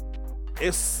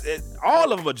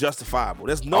 All of them are justifiable.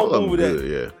 There's no movie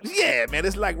that, yeah, man.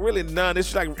 It's like really none.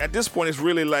 It's like at this point, it's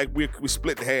really like we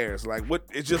split hairs. Like what?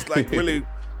 It's just like really.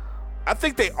 I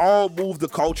think they all moved the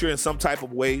culture in some type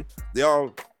of way. They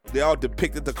all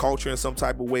depicted the culture in some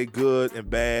type of way, good and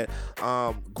bad.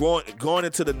 Going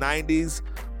into the 90s,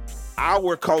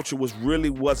 our culture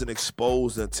wasn't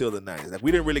exposed until the 90s. Like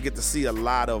we didn't really get to see a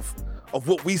lot of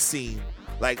what we seen.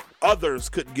 Like others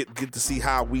couldn't get to see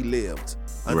how we lived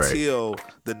until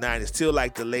the 90s, till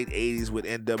like the late 80s with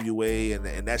NWA,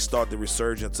 and that started the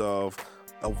resurgence of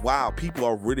of wow, people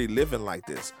are really living like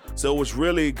this. So it was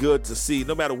really good to see.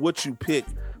 No matter what you pick,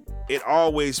 it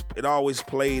always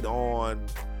played on.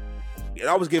 It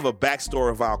always gave a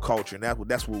backstory of our culture, and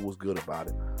that's what was good about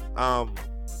it.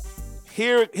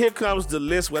 Here comes the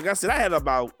list. Like I said, I had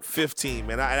about 15,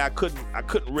 man. I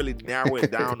couldn't really narrow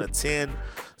it down to 10.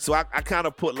 So I kind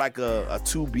of put like a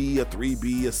 2B, a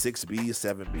 3B, a 6B, a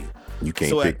 7B. You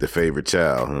can't pick the favorite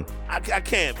child, huh? I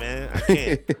can't, man. I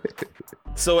can't.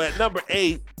 So at number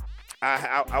 8,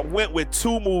 I went with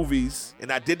 2 movies,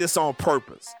 and I did this on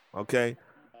purpose, okay?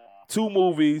 2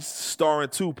 movies starring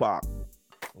Tupac,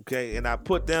 okay? And I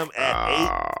put them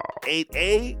at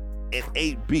 8A and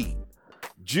 8B.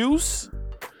 Juice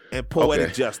and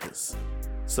Poetic Justice.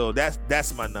 So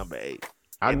that's my number 8.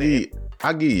 I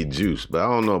give you Juice, but I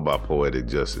don't know about Poetic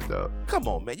Justice, though. Come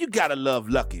on, man. You gotta love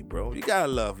Lucky, bro. You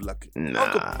gotta love Lucky.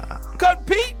 Nah. Cut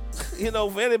Pete,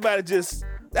 for anybody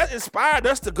that inspired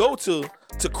us to go to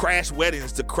crash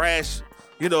weddings, to crash,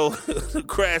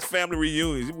 crash family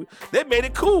reunions. They made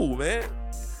it cool, man.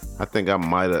 I think I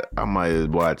might have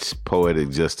watched Poetic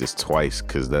Justice twice,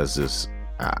 because that's just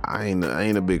I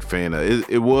ain't a big fan of it.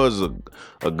 It was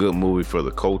a good movie for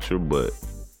the culture, but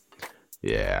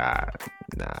yeah,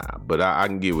 nah. But I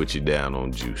can get with you down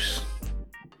on Juice.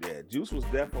 Yeah, Juice was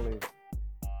definitely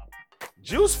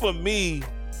Juice for me.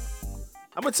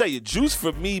 I'm gonna tell you, Juice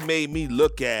for me made me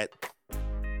look at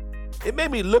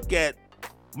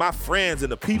my friends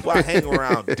and the people I hang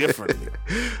around differently.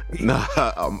 Nah,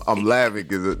 I'm laughing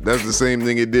because that's the same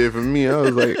thing it did for me. I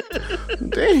was like,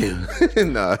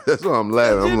 damn. Nah, that's why I'm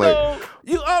laughing. I'm like,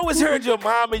 you always heard your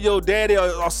mom and your daddy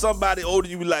or somebody older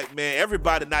you be like, man,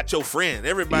 everybody not your friend.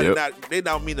 Everybody they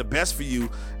don't mean the best for you.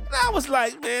 And I was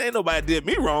like, man, ain't nobody did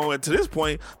me wrong to this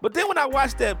point. But then when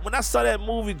I saw that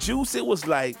movie Juice, it was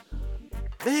like,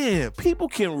 man, people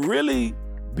can really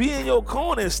be in your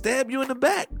corner and stab you in the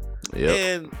back. Yep.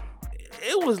 And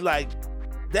it was like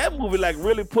that movie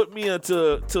really put me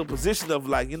into a position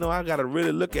of I gotta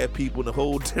really look at people in a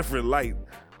whole different light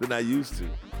than I used to.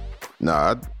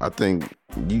 Nah, I think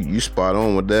you spot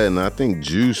on with that, and I think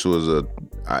Juice was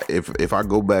if I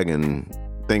go back and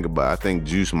think about it, I think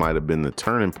Juice might have been the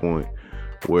turning point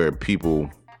where people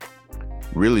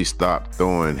really stopped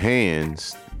throwing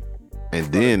hands,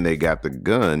 and then they got the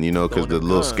gun, because the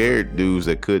little scared dudes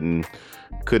that couldn't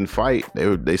fight,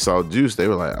 they saw Juice, they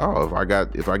were like, oh,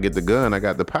 if I get the gun, I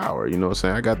got the power, you know what I'm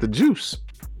saying? I got the juice.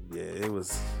 Yeah, it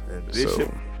was.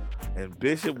 And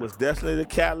Bishop was definitely the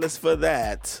catalyst for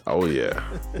that. Oh yeah.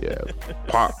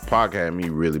 Pac had me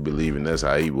really believing that's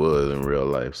how he was in real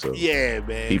life. So yeah,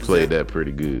 man, he played that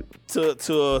pretty good to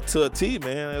a T,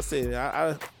 man. Like I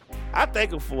said, I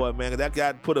thank him for it, man. That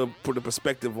guy put a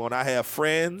perspective on. I have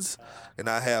friends and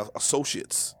I have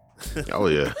associates. Oh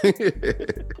yeah.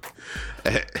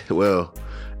 Well,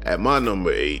 at my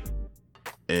number 8,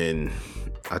 and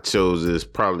I chose this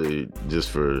probably just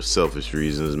for selfish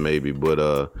reasons, maybe, but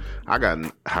I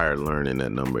got Higher Learning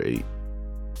at number 8,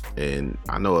 and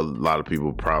I know a lot of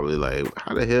people probably like,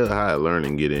 how the hell Higher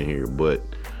Learning get in here? But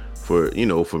for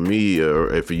me,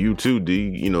 or for you too,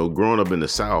 D, growing up in the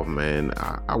South, man,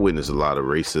 I witnessed a lot of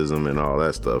racism and all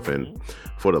that stuff, and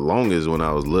for the longest when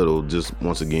I was little, just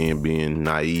once again being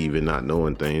naive and not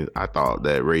knowing things, I thought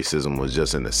that racism was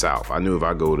just in the South. I knew if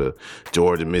I go to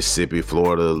Georgia, Mississippi,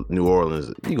 Florida, New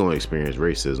Orleans, you're going to experience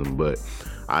racism, but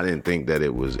I didn't think that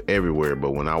it was everywhere.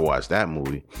 But when I watched that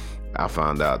movie, I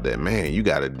found out that, man, you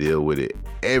got to deal with it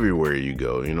everywhere you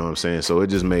go. You know what I'm saying? So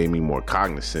it just made me more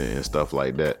cognizant and stuff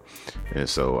like that. And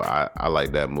so I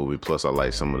like that movie. Plus, I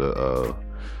like some of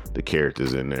the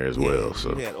characters in there as well. So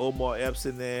you had Omar Epps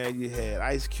in there. You had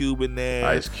Ice Cube in there.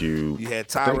 Ice Cube. You had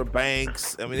Tyra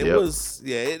Banks. I mean,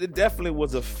 it definitely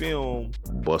was a film.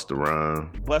 Busta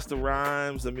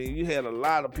Rhymes. I mean, you had a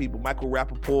lot of people. Michael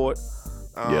Rappaport.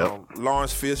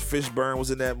 Lawrence Fishburne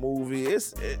was in that movie.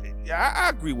 I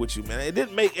agree with you, man. It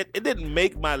didn't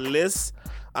make my list.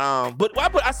 But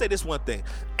I say this one thing: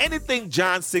 anything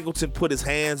John Singleton put his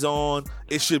hands on,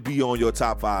 it should be on your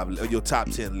top 5 or your top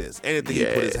 10 list. Anything he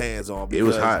put his hands on, it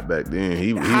was hot back then.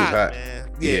 He was hot,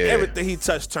 man. Yeah, everything he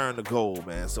touched turned to gold,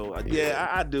 man. So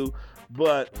I do.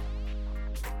 But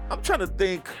I'm trying to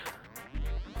think,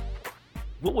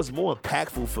 what was more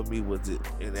impactful for me was it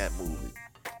in that movie.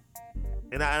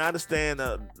 And I understand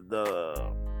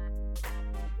the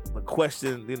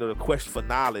question, the question for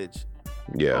knowledge.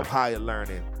 Of Higher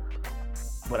Learning,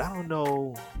 but I don't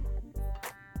know.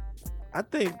 I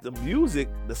think the music,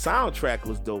 the soundtrack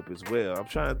was dope as well. I'm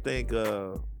trying to think.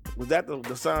 Was that the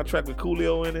soundtrack with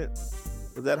Coolio in it?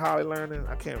 Was that Higher Learning?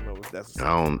 I can't remember if that's. I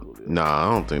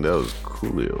don't think that was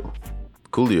Coolio.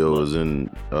 Coolio was in.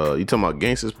 You talking about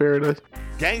Gangsta's Paradise?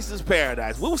 Gangsta's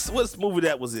Paradise. What's the movie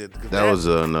that was in? That was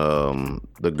on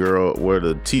the girl where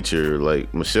the teacher,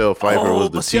 like Michelle Pfeiffer was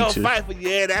the Michelle teacher. Pfeiffer.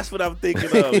 Yeah, that's what I'm thinking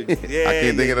of. Yeah, I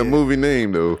can't think of the movie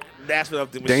name though. That's what I'm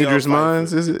thinking. Dangerous Michelle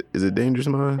Minds, Pfeiffer. is it Dangerous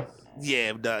Minds?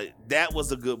 Yeah, that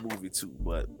was a good movie too.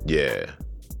 But Yeah.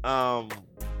 yeah,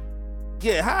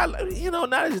 now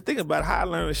that you think about it, How I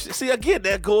Learned. See, again,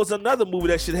 that goes another movie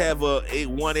that should have a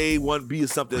 1A, 1B or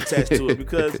something attached to it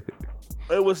because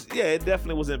it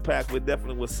definitely was impactful. It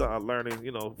definitely was something learning,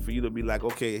 for you to be like,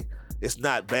 okay, it's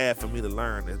not bad for me to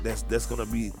learn. That's going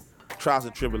to be trials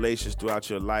and tribulations throughout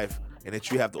your life, and that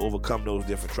you have to overcome those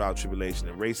different trials and tribulations.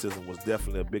 And racism was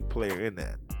definitely a big player in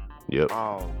that. Yep.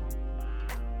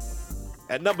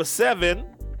 At number 7,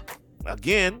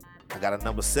 again, I got a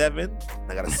number 7.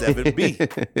 I got a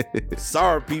 7B.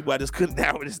 Sorry, people, I just couldn't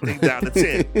narrow this thing down to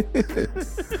 10.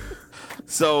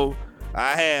 So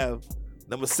I have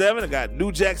number 7. I got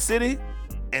New Jack City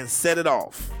and Set It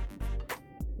Off.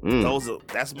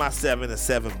 That's my 7 and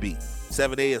 7B.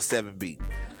 7A and 7B.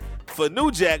 For New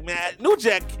Jack, man, New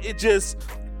Jack, it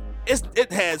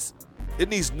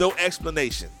needs no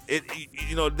explanation.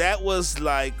 That was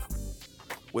like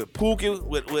with Pookie,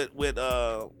 with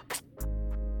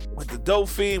the Dope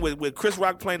Fiend, with Chris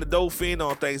Rock playing the Dope Fiend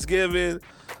on Thanksgiving,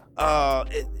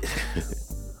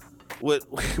 with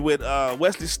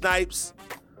Wesley Snipes,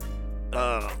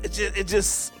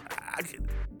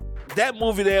 that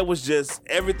movie there was just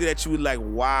everything that you would like.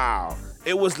 Wow,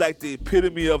 it was like the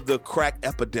epitome of the crack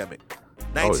epidemic.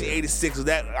 1986 was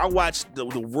that. I watched the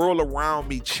world around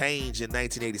me change in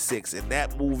 1986, and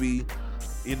that movie,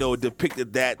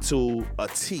 depicted that to a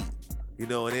T.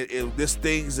 And there's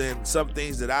things and some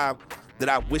things that I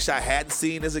wish I hadn't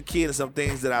seen as a kid, and some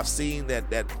things that I've seen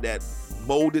that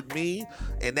molded me.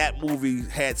 And that movie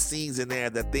had scenes in there,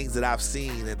 that things that I've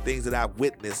seen and things that I've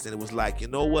witnessed, and it was like, you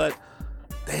know what?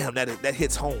 Damn, that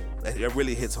hits home. That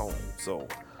really hits home. So,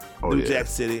 New Jack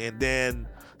City, and then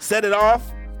Set It Off.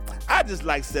 I just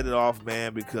like Set It Off,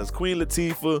 man, because Queen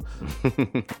Latifah,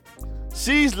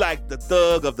 she's like the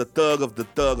thug of the thug of the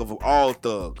thug of all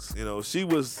thugs. She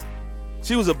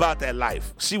was about that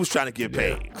life. She was trying to get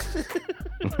paid.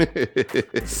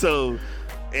 So,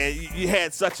 and you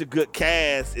had such a good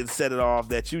cast in Set It Off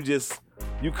that you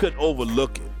couldn't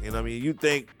overlook it. You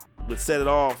think with Set It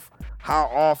Off, how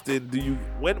often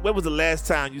when was the last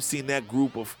time you seen that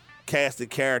group of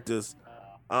casted characters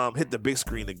hit the big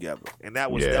screen together? And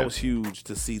that was huge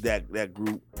to see that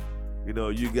group.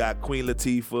 You got Queen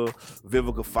Latifah,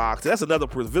 Vivica Fox. That's another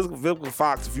person. Vivica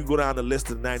Fox, if you go down the list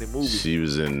of the 90 movies. She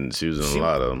was in a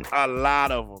lot of them. A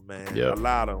lot of them, man. Yep. A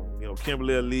lot of them.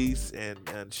 Kimberly Elise,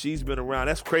 and she's been around.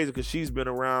 That's crazy because she's been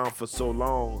around for so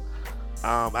long.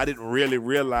 I didn't really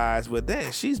realize, but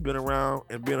then she's been around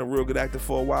and been a real good actor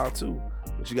for a while too.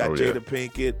 But you got Jada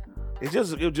Pinkett. It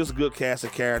was just a good cast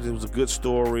of characters. It was a good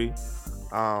story.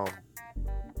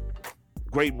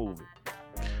 Great movie.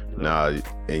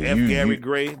 Gary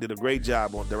Gray did a great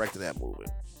job on directing that movie.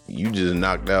 You just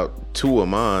knocked out 2 of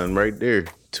mine right there.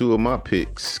 2 of my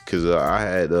picks, because I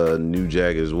had New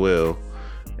Jack as well.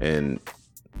 And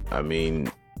I mean,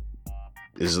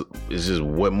 it's just,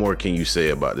 what more can you say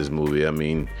about this movie? I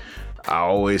mean, I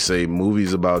always say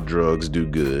movies about drugs do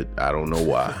good. I don't know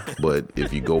why, but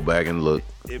if you go back and look,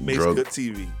 it makes good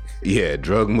TV. Yeah,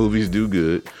 drug movies do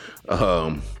good.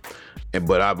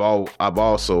 But I've also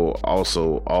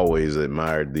always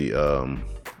admired the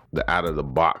out of the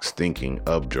box thinking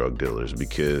of drug dealers,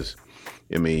 because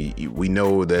I mean, we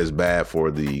know that's bad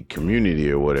for the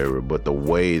community or whatever, but the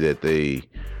way that they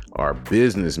are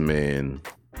businessmen,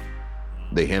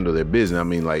 they handle their business. I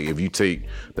mean, like if you take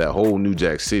that whole New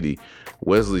Jack City,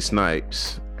 Wesley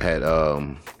Snipes had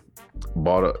took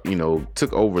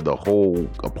over the whole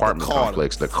apartment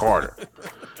complex, the Carter.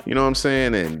 You know what I'm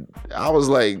saying? And I was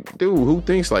like, dude, who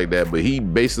thinks like that? But he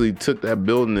basically took that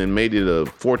building and made it a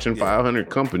Fortune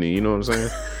 500 company. You know what I'm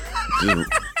saying?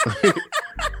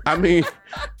 I mean,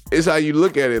 it's how you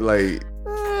look at it. Like,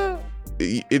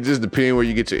 it just depends where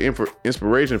you get your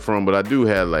inspiration from. But I do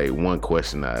have like one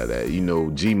question out of that.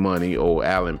 G Money, old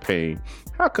Alan Payne.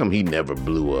 How come he never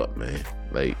blew up, man?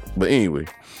 Like, but anyway,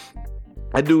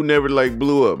 I do never like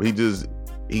blew up.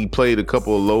 He played a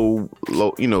couple of low,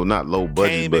 not low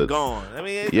budget, came but and gone. I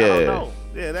mean, I don't know.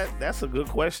 Yeah, that's a good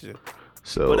question.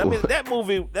 So, but I mean, that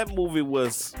movie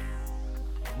was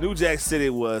New Jack City.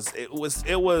 It was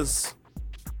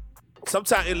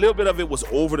sometimes a little bit of it was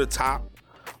over the top,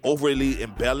 overly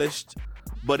embellished,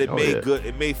 but it made good.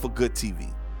 It made for good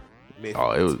TV.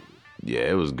 Yeah,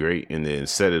 it was great, and then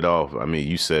set it off. I mean,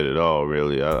 you said it all,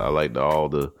 really. I liked all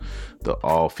the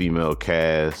all female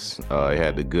cast. It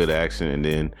had the good action, and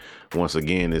then once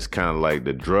again, it's kind of like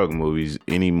the drug movies.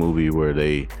 Any movie where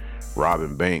they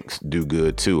robbing banks do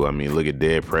good too. I mean, look at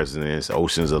Dead Presidents,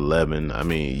 Ocean's 11. I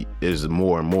mean, there's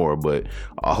more and more, but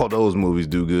all those movies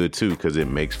do good too because it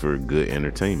makes for good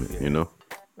entertainment. You know.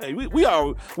 Hey, we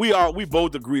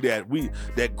both agree that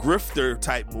that grifter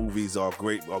type movies are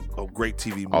great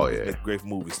TV movies. Oh yeah, great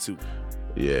movies too.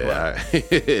 Yeah,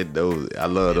 those I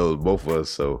love those both of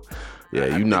us. So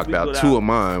yeah, you knocked out 2 of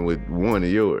mine with 1 of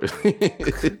yours.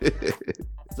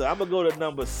 So I'm gonna go to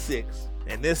number 6,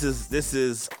 and this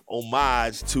is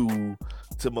homage to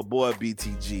my boy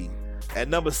BTG. At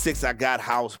number 6, I got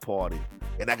House Party,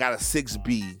 and I got a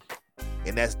 6B,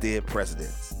 and that's Dead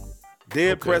Presidents.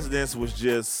 Dead Presidents was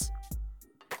just,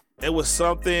 it was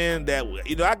something that,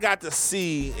 I got to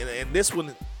see, and this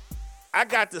one, I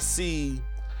got to see,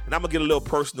 and I'm going to get a little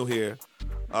personal here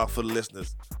for the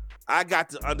listeners. I got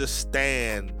to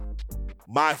understand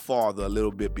my father a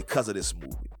little bit because of this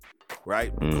movie,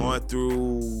 right? Going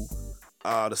through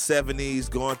the 70s,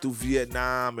 going through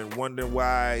Vietnam and wondering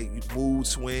why mood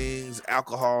swings,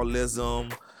 alcoholism,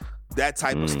 that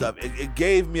type of stuff. It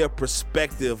gave me a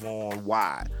perspective on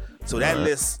why. So that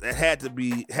list, it had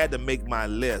to make my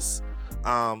list,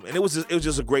 and it was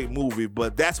just a great movie.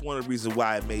 But that's one of the reasons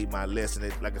why it made my list,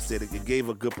 and like I said, it gave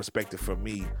a good perspective for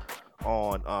me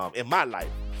on in my life.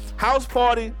 House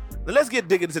Party. Now let's get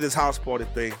digging into this House Party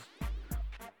thing.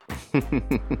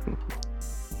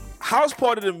 House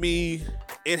Party to me,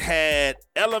 it had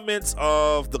elements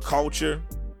of the culture,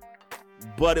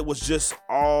 but it wasn't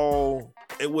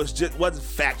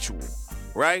factual,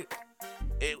 right?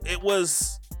 It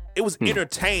was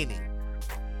entertaining.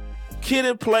 Kid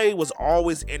and Play was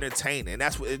always entertaining.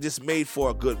 That's what it just made for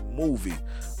a good movie.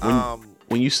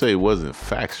 When you say it wasn't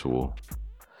factual,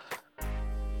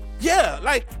 yeah,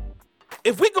 like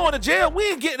if we going to jail, we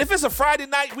ain't getting. If it's a Friday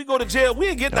night, we go to jail. We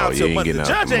ain't getting out till Monday. The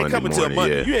judge ain't coming till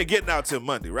Monday. Yeah. You ain't getting out till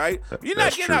Monday, right? You're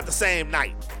not getting out the same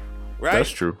night, right?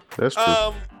 That's true.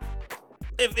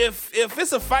 If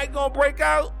it's a fight gonna break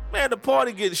out, man, the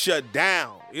party getting shut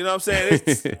down. You know what I'm saying?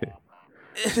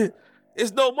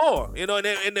 It's no more,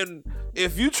 and then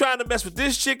if you trying to mess with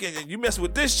this chick and you mess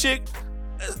with this chick,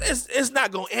 it's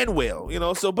not gonna end well,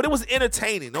 So, but it was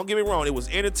entertaining. Don't get me wrong, it was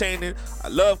entertaining. I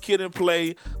love Kid and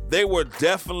Play. They were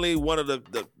definitely one of the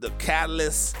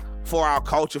catalysts for our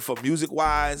culture, for music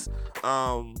wise.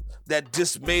 That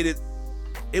just made it.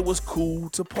 It was cool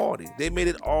to party. They made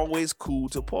it always cool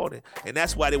to party, and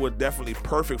that's why they were definitely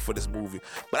perfect for this movie.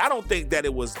 But I don't think that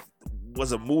it was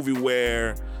a movie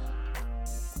where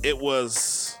it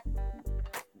was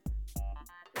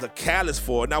the catalyst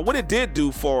for it. Now, what it did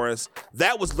do for us,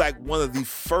 that was like one of the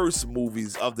first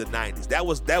movies of the 90s. That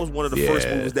was one of the first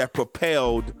movies that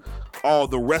propelled all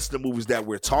the rest of the movies that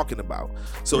we're talking about.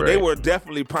 So They were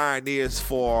definitely pioneers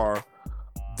for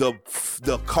the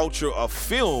culture of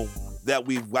film that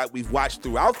we've watched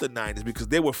throughout the 90s, because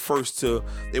they were first to.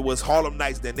 It was Harlem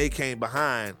Nights, then they came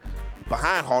behind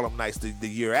Harlem Nights the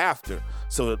year after.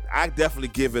 So I definitely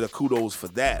give it a kudos for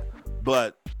that.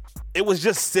 But it was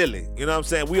just silly. You know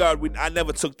what I'm saying? I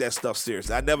never took that stuff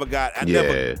seriously. I never got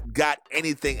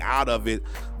anything out of it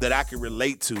that I could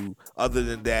relate to, other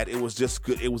than that it was just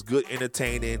good. It was good,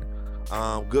 entertaining,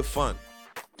 good fun.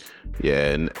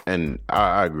 Yeah, and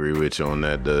I agree with you on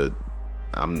that.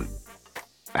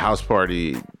 House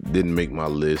Party didn't make my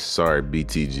list. Sorry,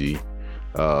 BTG.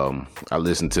 I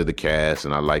listened to the cast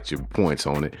and I liked your points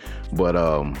on it, but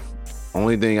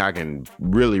only thing I can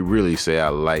really say I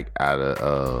like out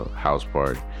of House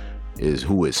Party is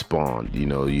who it spawned.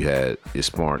 It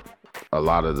spawned a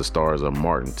lot of the stars of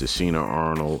Martin, Tashina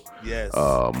Arnold, yes,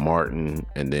 Martin,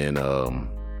 and then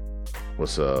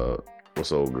what's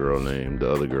old girl name? The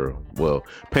other girl. Well,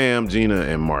 Pam, Gina,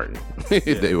 and Martin.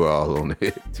 They were all on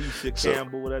it. Tisha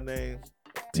Campbell, what her name?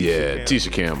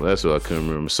 Tisha Campbell. That's what I couldn't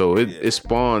remember. So it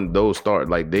spawned those stars.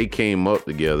 Like, they came up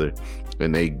together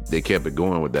and they kept it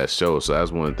going with that show. So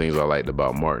that's one of the things I liked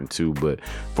about Martin too. But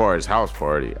as far as House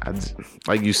Party,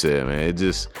 like you said, man,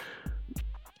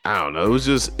 I don't know.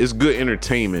 It's good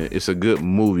entertainment. It's a good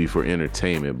movie for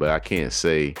entertainment, but I can't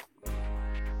say,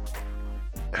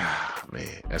 man,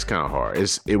 that's kind of hard.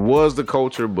 It was the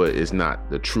culture, but it's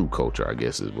not the true culture, I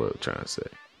guess is what I'm trying to say.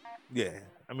 Yeah.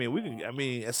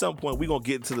 At some point we're gonna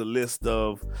get into the list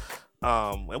of,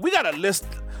 and we got a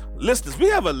listers. We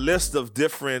have a list of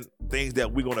different things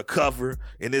that we're gonna cover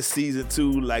in this season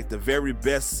too, like the very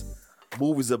best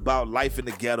movies about life in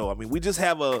the ghetto. We just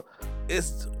have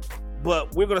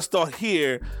but we're gonna start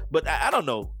here. But I don't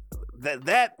know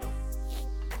that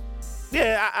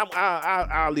Yeah,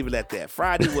 I'll leave it at that.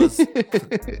 Friday was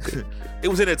it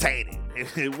was entertaining.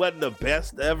 It wasn't the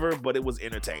best ever, but it was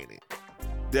entertaining.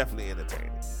 Definitely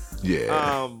entertaining.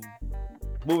 Yeah.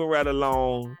 Moving right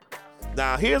along.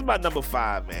 Now here's my number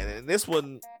 5, man, and this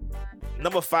one,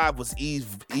 number 5 was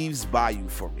Eve's Bayou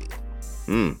for me.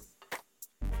 And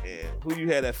who you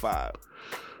had at 5?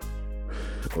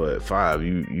 Well, at 5,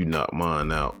 you knocked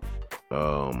mine out.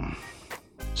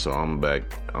 So I'm back.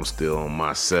 I'm still on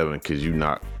my 7 because you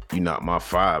knocked my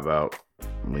 5 out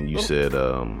when you said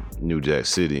New Jack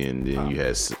City, and then you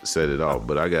had set it off.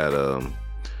 But I got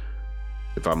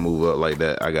if I move up like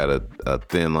that, I got a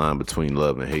thin line between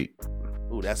love and hate.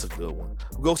 Ooh, that's a good one.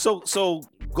 So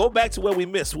go back to where we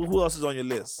missed. Who else is on your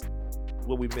list?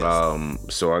 What we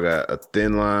missed? So I got a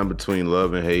thin line between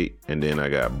love and hate, and then I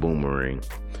got Boomerang.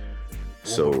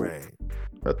 So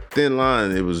a thin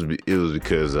line, it was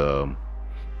because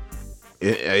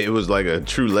it was like a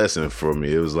true lesson for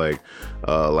me. It was like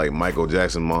Michael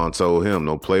Jackson mom told him,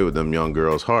 don't play with them young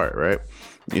girls' heart, right?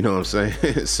 You know what I'm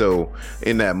saying? So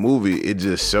in that movie, it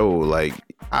just showed like,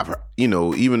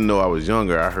 even though I was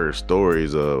younger, I heard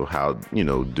stories of how,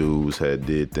 dudes had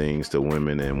did things to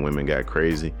women and women got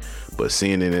crazy. But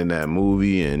seeing it in that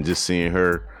movie and just seeing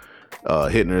her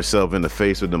hitting herself in the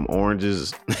face with them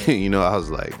oranges, I was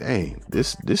like, dang,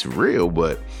 this real.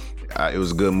 But it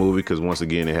was a good movie because once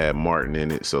again, it had Martin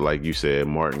in it. So like you said,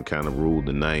 Martin kind of ruled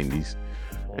the 90s.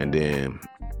 And then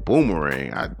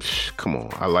Boomerang, come on.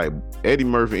 I like Eddie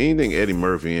Murphy. Anything Eddie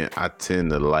Murphy in, I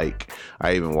tend to like.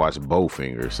 I even watch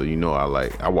Bowfinger. So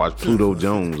I watch Pluto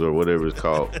Jones or whatever it's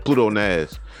called. Pluto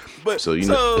Nash. But you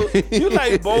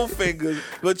like Bowfinger,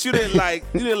 but you didn't like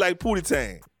Pootie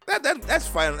Tang. That's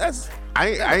fine.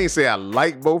 I ain't say I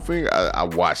like Bowfinger. I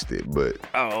watched it, but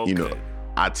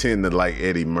I tend to like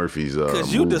Eddie Murphy's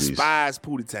because you despise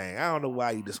Pootie Tang. I don't know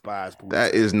why you despise Pootie Tang.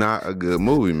 That is not a good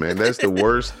movie, man. That's the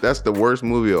worst. That's the worst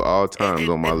movie of all times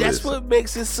on my list. That's what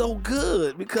makes it so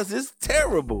good, because it's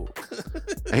terrible.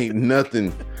 Ain't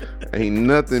nothing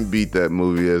beat that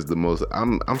movie as the most.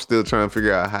 I'm still trying to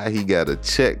figure out how he got a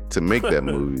check to make that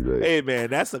movie. Like. Hey man,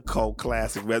 that's a cult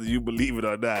classic, whether you believe it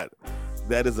or not.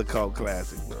 That is a cult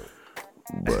classic, bro.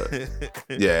 But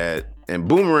yeah, and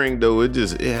Boomerang though, it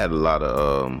had a lot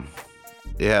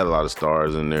of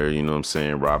stars in there, you know what I'm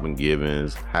saying? Robin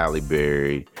Givens, Halle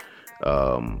Berry, it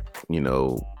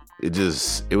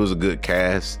was a good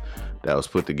cast that was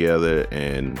put together,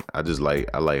 and I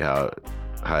like how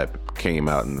it came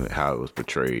out and how it was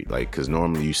portrayed. Like, cause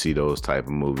normally you see those type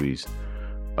of movies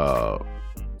on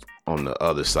the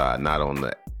other side, not on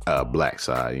the black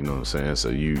side, you know what I'm saying? So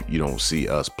you don't see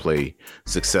us play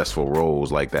successful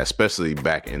roles like that, especially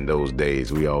back in those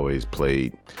days. We always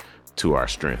played to our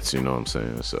strengths, you know what I'm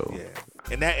saying? So yeah,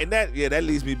 and that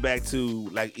leads me back to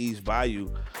like Eve's Bayou.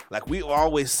 Like, we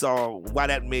always saw why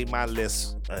that made my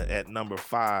list at number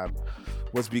 5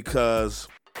 was because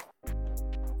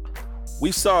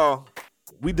we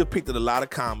depicted a lot of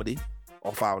comedy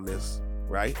off our list,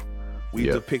 right? We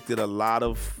depicted a lot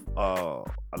of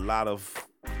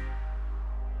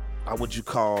what would you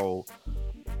call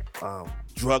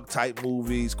drug type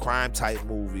movies, crime type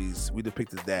movies. We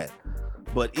depicted that.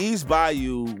 But Eve's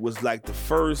Bayou was like the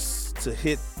first to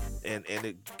hit, and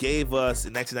it gave us,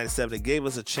 in 1997, it gave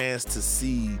us a chance to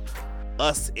see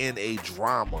us in a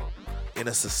drama, in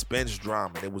a suspense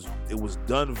drama. It was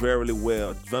done very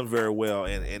well,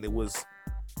 and it was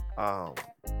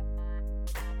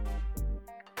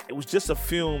just a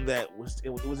film that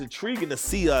was intriguing to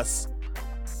see us,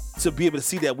 to be able to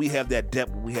see that we have that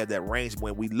depth, we have that range.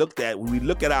 When we look at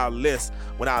our list,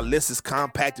 when our list is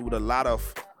compacted with a lot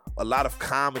of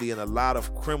comedy and a lot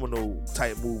of criminal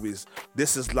type movies,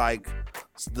 this is like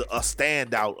a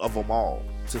standout of them all.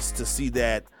 To see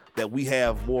that we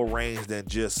have more range than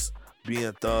just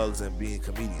being thugs and being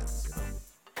comedians.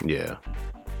 Yeah.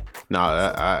 No,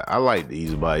 I like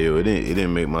Eve's Bayou. It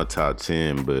didn't make my top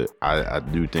 10, but I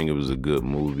do think it was a good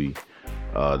movie.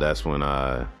 That's when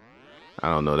I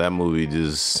don't know, that movie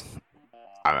just,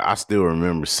 I still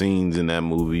remember scenes in that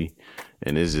movie,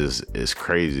 and it's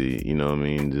crazy, you know what I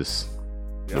mean? Just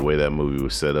the way that movie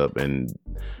was set up, and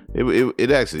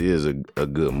it actually is a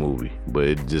good movie, but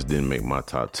it just didn't make my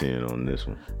top 10 on this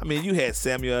one. I mean, you had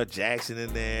Samuel L. Jackson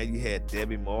in there, you had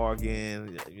Debbie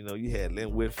Morgan, you had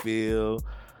Lynn Whitfield.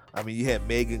 I mean, you had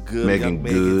Megan Good in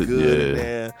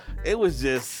there. It was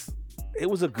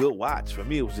a good watch. For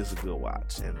me, it was just a good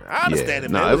watch. And I understand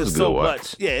it, man. It was so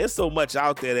much. Yeah, it's so much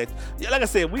out there that, like I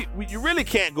said, you really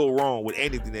can't go wrong with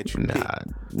anything that you pick.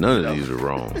 None of these are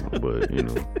wrong, but,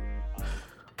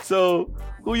 So,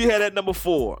 who you had at number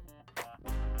 4?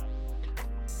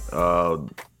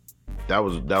 That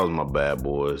was my Bad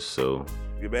Boys. So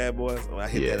Your Bad Boys. Oh, I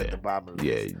hit that at the bottom.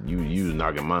 Yeah, you was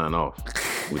knocking mine off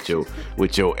with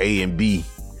your A and B.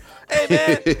 Hey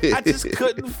man, I just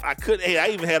couldn't. Hey, I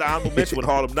even had an honorable mention with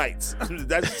Harlem Nights.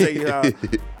 That just tell you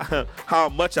how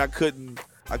much I couldn't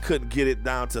get it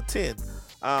down to 10.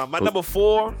 My number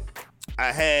 4,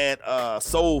 I had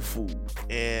Soul Food,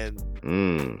 and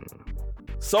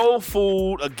Soul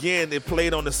Food again. It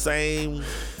played on the same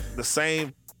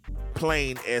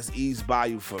plane as East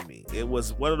Bayou for me. It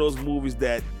was one of those movies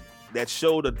that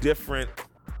showed a different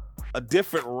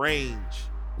range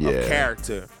of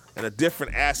character and a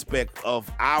different aspect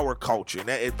of our culture. And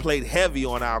it played heavy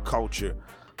on our culture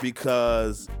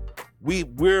because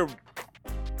we're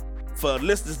for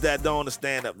listeners that don't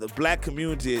understand, the black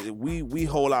community, we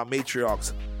hold our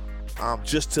matriarchs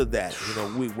just to that. You know,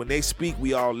 when they speak,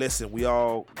 we all listen. We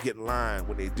all get in line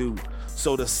when they do.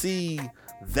 So to see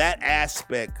that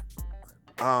aspect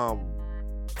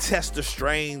test the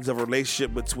strains of a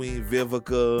relationship between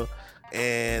Vivica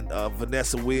and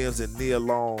Vanessa Williams and Nia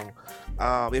Long,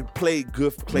 it played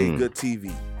good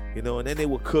TV. You know, and then they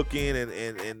were cooking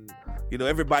and you know,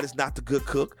 everybody's not the good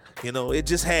cook. You know, it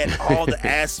just had all the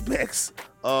aspects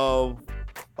of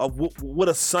what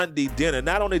a Sunday dinner,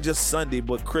 not only just Sunday,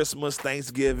 but Christmas,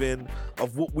 Thanksgiving,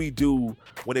 of what we do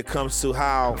when it comes to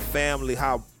how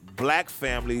black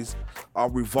families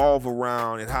revolve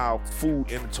around and how food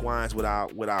intertwines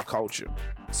with our culture.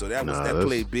 So that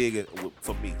played big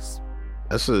for me.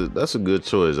 That's a good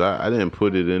choice. I didn't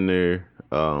put it in there,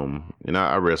 and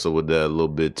I wrestled with that a little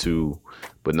bit too,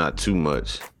 but not too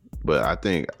much. But I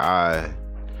think I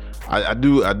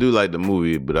do like the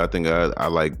movie, but I think I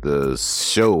like the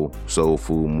show Soul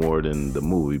Food more than the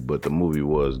movie. But the movie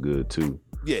was good too.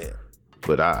 Yeah.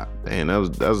 But that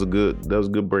was a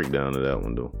good breakdown of that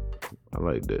one though. I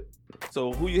liked it.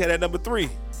 So who you had at number 3?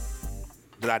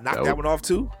 Did I knock that one off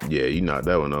too? Yeah, you knocked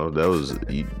that one off.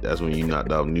 That's when you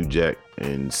knocked off New Jack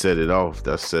and set it off.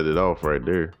 That set it off right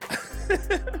there.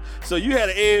 So you had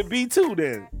an A and B too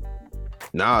then?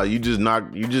 Nah, you just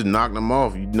knocked them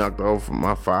off. You knocked off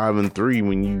my 5 and 3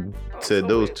 when you said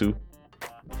those two.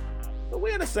 So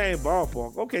we're in the same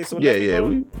ballpark. Okay, so we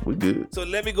good. So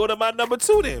let me go to my number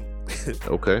 2 then.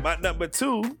 Okay. My number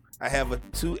 2, I have a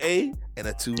 2A and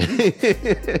a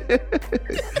 2B.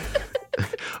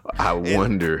 I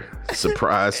wonder.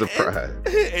 Surprise.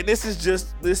 And this is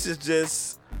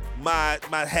just my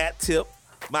hat tip,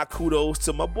 my kudos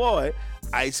to my boy,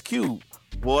 Ice Cube,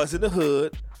 Boys in the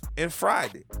Hood, and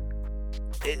Friday.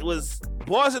 It was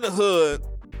Boys in the Hood.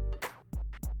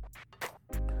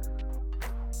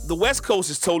 The West Coast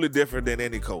is totally different than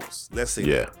any coast. Let's say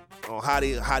that. On how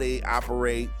they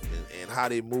operate and how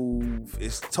they move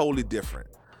is totally different.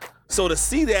 So to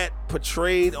see that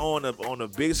portrayed on a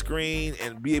big screen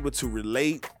and be able to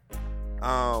relate,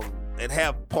 and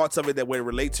have parts of it that would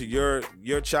relate to your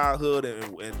childhood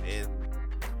and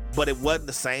but it wasn't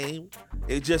the same.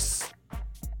 It just.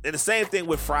 And the same thing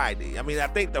with Friday. I mean, I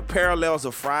think the parallels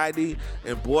of Friday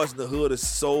and Boys in the Hood is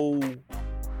so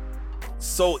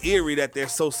eerie that they're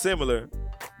so similar,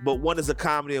 but one is a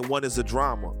comedy and one is a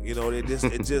drama. You know, it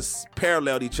just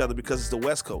paralleled each other because it's the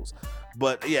West Coast.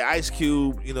 But yeah, Ice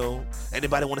Cube, you know,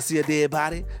 anybody want to see a dead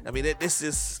body? I mean, this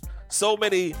is so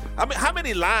many. I mean, how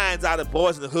many lines out of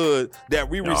Boys in the Hood that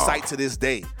we recite to this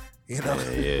day? You know,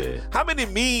 How many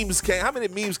memes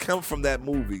come from that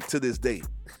movie to this day?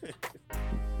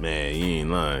 Man, you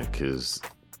ain't lying, cause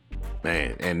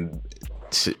man, and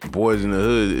Boys in the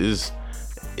Hood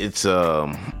it's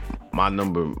my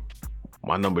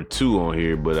number 2 on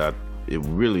here, but it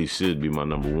really should be my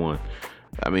number 1.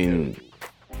 I mean,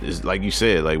 it's like you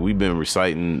said, like we've been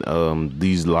reciting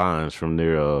these lines from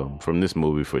this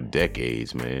movie for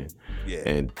decades, man. Yeah.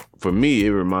 And for me, it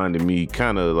reminded me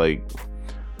kind of like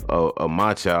of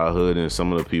my childhood and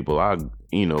some of the people I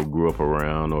grew up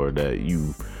around or that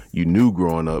you knew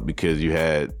growing up, because you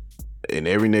had in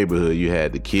every neighborhood you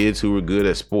had the kids who were good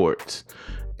at sports,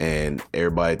 and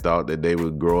everybody thought that they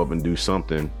would grow up and do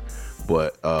something,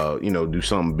 but do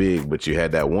something big. But you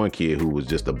had that one kid who was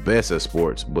just the best at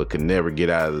sports, but could never get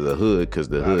out of the hood because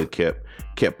the hood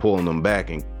kept pulling him back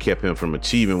and kept him from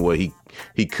achieving what he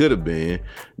could have been.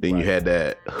 Then you had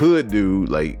that hood dude,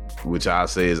 like, which I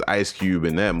say is Ice Cube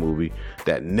in that movie,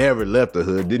 that never left the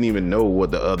hood, didn't even know what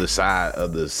the other side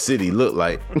of the city looked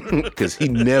like because he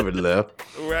never left.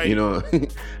 Right. You know,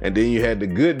 and then you had the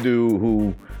good dude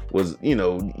who was, you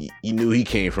knew he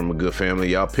came from a good family.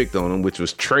 Y'all picked on him, which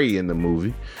was Trey in the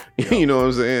movie. Yep. You know what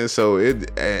I'm saying? So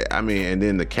and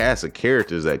then the cast of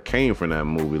characters that came from that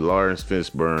movie: Lawrence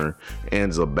Fishburne,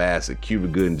 Angela Bassett, Cuba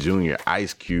Gooding Jr.,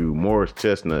 Ice Cube, Morris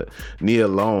Chestnut, Nia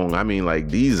Long. I mean, like,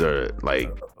 these are like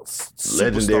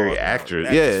legendary actors.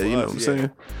 Yeah, you know what I'm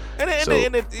saying?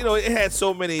 And it had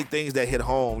so many things that hit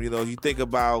home. You think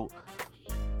about,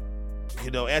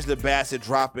 Angela Bassett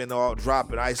dropping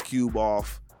Ice Cube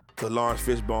off to Lawrence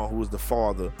Fishburne, who was the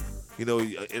father.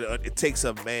 It takes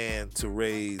a man to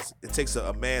raise. It takes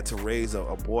a man to raise a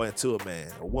boy into a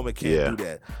man. A woman can't do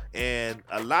that. And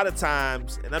a lot of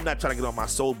times, and I'm not trying to get on my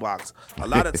soapbox, a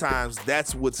lot of times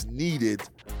that's what's needed.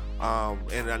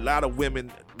 And a lot of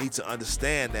women need to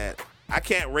understand that I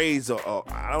can't raise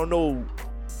I don't know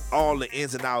all the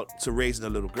ins and outs to raising a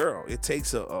little girl. It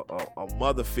takes a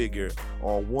mother figure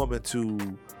or a woman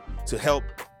to help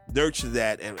nurture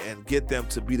that and get them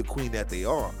to be the queen that they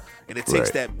are. And it takes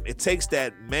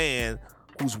that man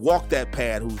who's walked that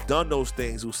path, who's done those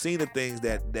things, who's seen the things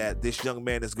that this young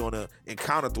man is going to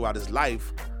encounter throughout his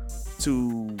life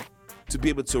to be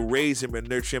able to raise him and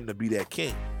nurture him to be that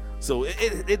king. So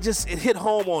it hit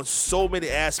home on so many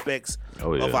aspects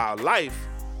of our life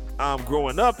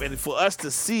growing up, and for us to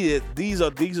see it, these are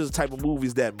the type of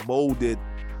movies that molded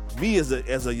me as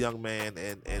a young man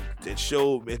and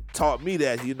showed and taught me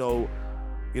that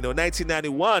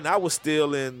 1991 I was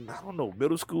still in, I don't know,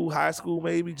 middle school, high school,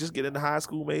 maybe just get into high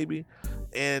school maybe,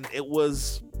 and it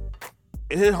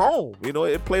hit home.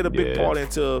 It played a big part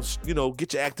into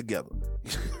get your act together.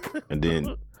 And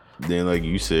then like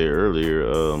you said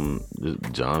earlier,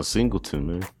 John Singleton,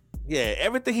 man. Yeah,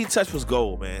 everything he touched was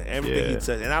gold, man. Everything he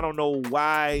touched, and I don't know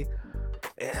why.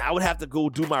 I would have to go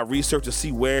do my research to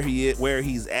see where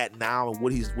he's at now and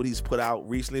what he's put out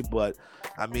recently. But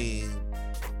I mean,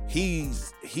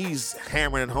 he's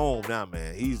hammering home now,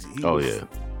 man. The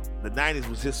 90s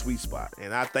was his sweet spot,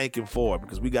 and I thank him for it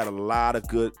because we got a lot of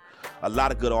good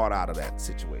art out of that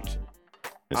situation.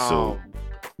 And so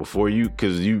before you,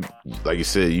 because you, like you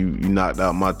said, you knocked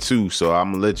out my 2, so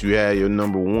I'm gonna let you have your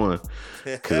number 1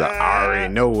 because I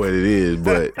already know what it is.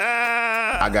 But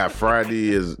I got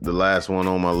Friday as the last one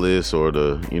on my list, or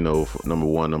the number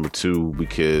 1, number 2,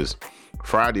 because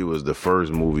Friday was the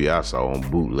first movie I saw on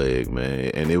bootleg, man,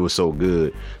 and it was so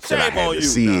good that I had to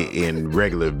see it in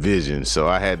regular vision. So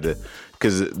I had to,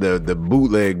 because the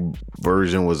bootleg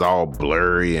version was all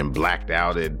blurry and blacked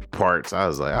out at parts. I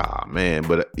was like, man,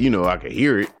 but I could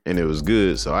hear it and it was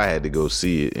good, so I had to go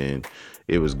see it, and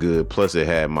it was good. Plus, it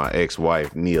had my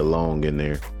ex-wife Nia Long in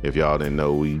there. If y'all didn't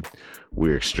know,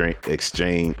 we're estranged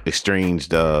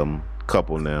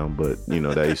couple now, but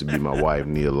that used to be my wife,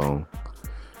 Nia Long.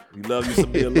 You love you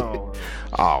some Nia Long.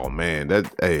 Oh man,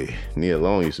 Nia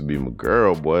Long used to be my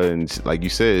girl, boy, and like you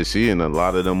said, she in a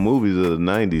lot of them movies of the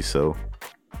 '90s. So,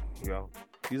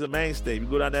 she's a mainstay. You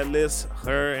go down that list,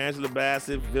 her, Angela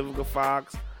Bassett, Vivica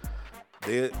Fox,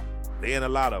 they in a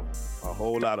lot of them, a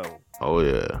whole lot of them. Oh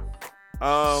yeah.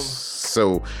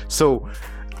 So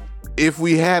if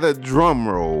we had a drum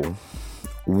roll,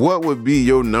 what would be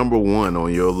your number 1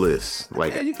 on your list?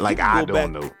 Like, I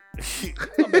don't know.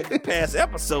 The past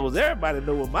episodes, everybody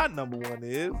know what my number 1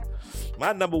 is.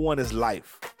 My number 1 is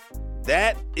Life.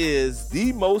 That is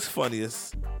the most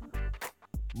funniest.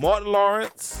 Martin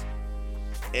Lawrence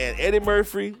and Eddie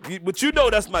Murphy. But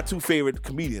that's my 2 favorite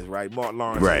comedians, right? Martin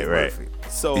Lawrence and Eddie Murphy.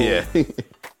 So yeah.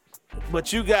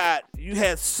 But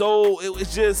it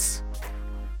was just,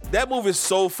 that movie is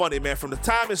so funny, man. From the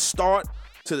time it start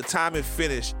to the time it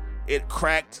finish, it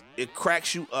cracks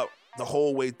you up the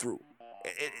whole way through.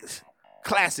 It's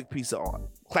classic piece of art.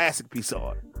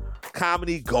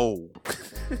 Comedy gold.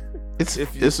 It's a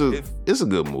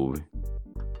good movie.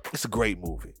 It's a great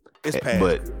movie. It's past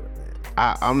but good, man.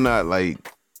 I'm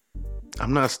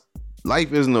not.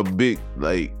 Life isn't a big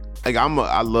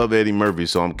I love Eddie Murphy,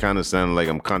 so I'm kind of sounding like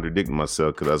I'm contradicting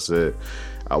myself because I said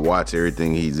I watch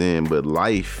everything he's in, but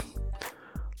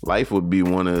Life would be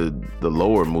one of the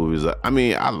lower movies. I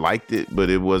mean, I liked it, but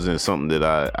it wasn't something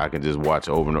that I can just watch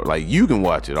over and over. Like, you can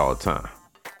watch it all the time.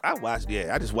 I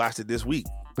just watched it this week.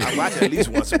 I watch it at least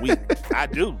once a week. I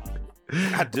do. You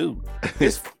got to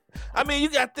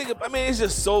think it's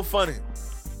just so funny.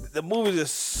 The movie is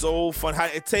just so fun. How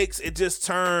it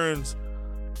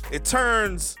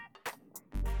turns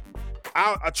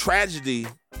out a tragedy,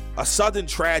 a Southern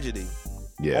tragedy,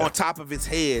 on top of its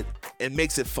head and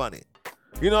makes it funny.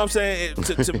 You know what I'm saying?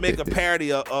 To make a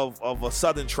parody of a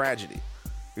Southern tragedy.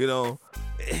 God,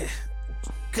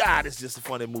 it's just a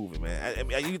funny movie, man. I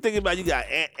mean, you think about it, you got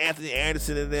Anthony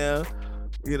Anderson in there.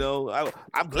 You know,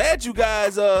 I'm glad you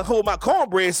guys hold my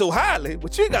cornbread so highly,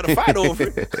 but you ain't got to fight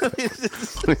over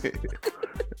it.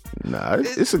 Nah,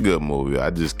 it's a good movie.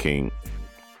 I just can't.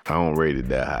 I don't rate it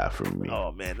that high for me.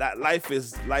 Oh man, life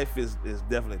is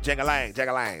definitely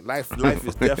jang-a-lang. Life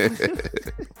is definitely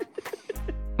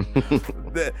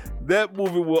that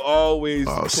movie will always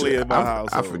play in my house.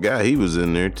 I forgot he was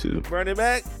in there too. Bernie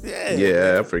Mac,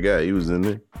 yeah, I forgot he was in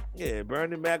there. Yeah,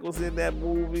 Bernie Mac was in that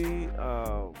movie.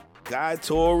 Guy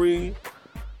Torrey,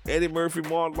 Eddie Murphy,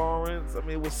 Mark Lawrence. I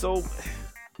mean, it was so.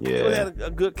 Yeah, it had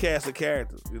a good cast of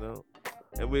characters, you know.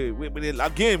 And we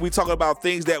talking about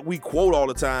things that we quote all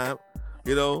the time,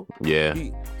 you know. Yeah.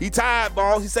 He tired,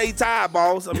 boss. He say he tired,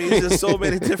 boss. I mean, it's just so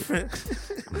many different.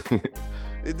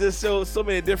 It just shows so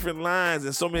many different lines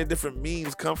and so many different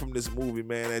memes come from this movie,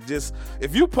 man. And just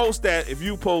if you go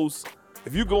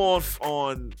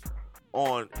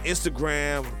on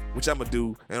Instagram, which I'm gonna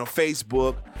do, and on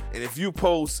Facebook, and if you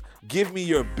post, give me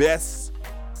your best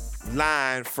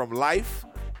line from life.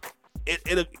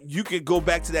 You can go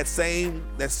back to that same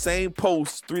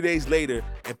post 3 days later,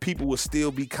 and people will still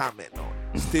be commenting on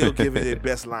it, still giving their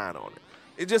best line on it.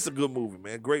 It's just a good movie,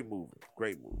 man. Great movie.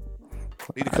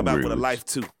 Need to come out with a life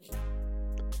too.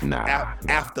 Nah.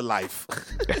 Afterlife.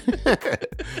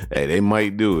 Hey, they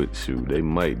might do it. Shoot, they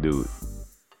might do it.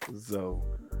 So,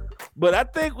 but I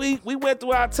think we went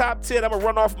through our top 10. I'm gonna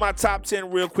run off my top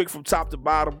 10 real quick from top to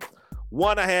bottom.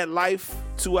 1, I had Life.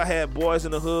 2, I had Boys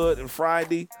in the Hood and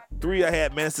Friday. 3, I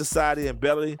had Men's Society and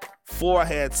Belly. 4, I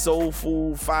had Soul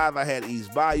Food. 5, I had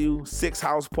East Bayou. 6,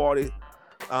 House Party.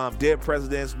 Dead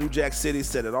Presidents, New Jack City,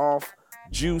 Set It Off.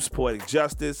 Juice, Poetic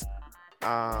Justice.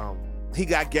 He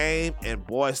Got Game, and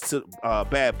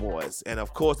Bad Boys. And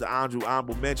of course, the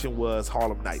honorable mention was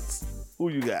Harlem Nights. Who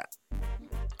you got?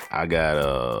 I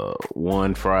got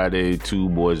 1 Friday, 2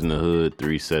 Boys in the Hood,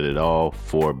 3 Set It Off,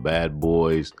 4 Bad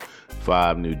Boys,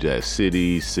 5 New Jack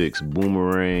City, 6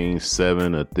 Boomerang,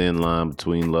 7 A Thin Line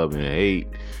Between Love and Hate,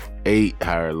 8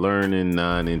 Higher Learning,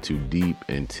 9 Into Deep,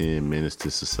 and 10 Menace to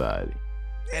Society.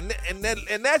 And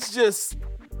that's just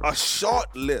a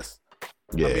short list.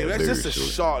 Yeah, I mean, that's just a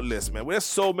short list, man. There's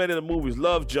so many of the movies.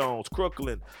 Love Jones,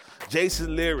 Crooklyn,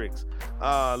 Jason Lyrics,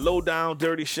 Low Down,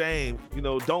 Dirty Shame, you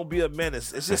know, Don't Be a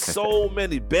Menace. It's just so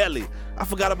many. Belly. I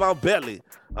forgot about Belly.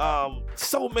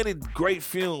 So many great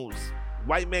films.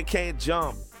 White Man Can't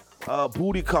Jump,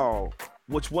 Booty Call,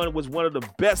 which one was one of the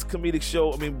best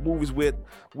comedic movies with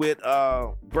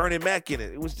Bernie Mac in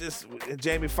it. It was just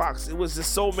Jamie Foxx. It was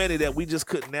just so many that we just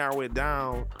couldn't narrow it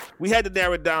down. We had to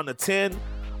narrow it down to 10,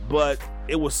 but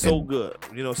it was so good.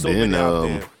 You know, so many out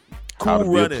there. How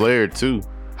to Be a Player too.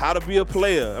 How to Be a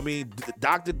Player. I mean,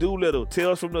 Dr. Doolittle,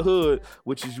 Tales from the Hood,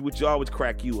 which always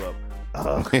crack you up.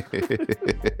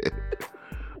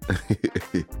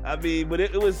 I mean, but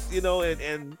it was, you know,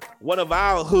 and one of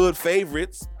our hood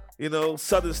favorites, you know,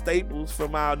 Southern staples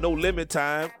from our No Limit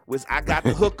time was I Got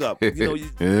the Hookup. You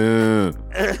know,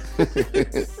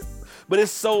 but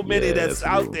it's so many that's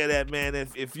out there that, man,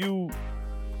 if you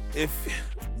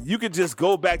could just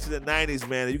go back to the 90s,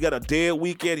 man, you got a dead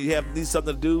weekend, you need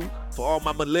something to do. For all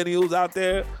my millennials out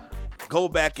there, go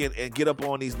back and get up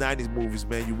on these 90s movies,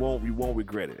 man. You won't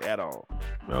regret it at all.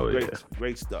 Oh,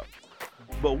 Great stuff.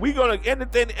 But we gonna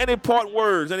any parting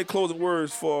words, any closing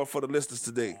words for the listeners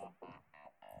today?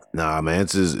 Nah, man,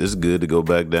 it's good to go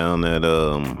back down that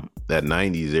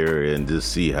 90s era and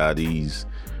just see how these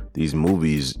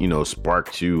movies, you know,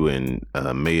 sparked you and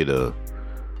made a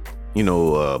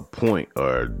point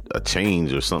or a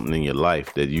change or something in your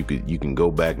life that you can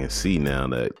go back and see now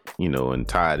that, you know, and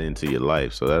tie it into your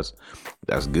life. So that's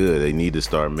good. They need to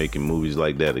start making movies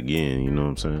like that again. You know what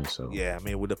I'm saying? So yeah, I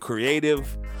mean, with the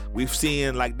creative, we've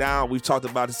seen we've talked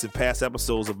about this in past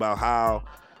episodes about how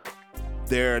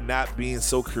they're not being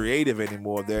so creative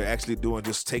anymore. They're actually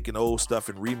just taking old stuff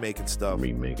and remaking stuff.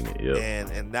 Remaking it, yeah.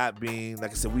 And not being,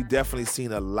 like I said, we definitely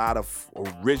seen a lot of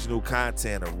original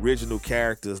content, original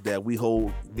characters that we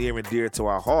hold near and dear to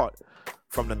our heart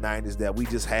from the 90s that we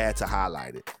just had to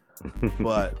highlight it.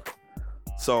 But,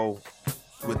 so,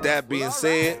 with that being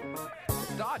said,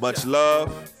 much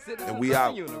love, and we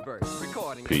out.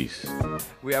 Peace.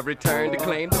 We have returned to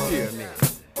claim the pyramid.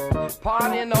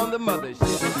 Partying on the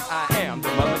mothership. I am the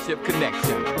Mothership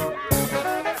Connection.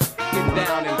 Getting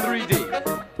down in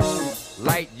 3D.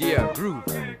 Light year groove.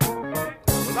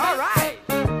 Well, all right.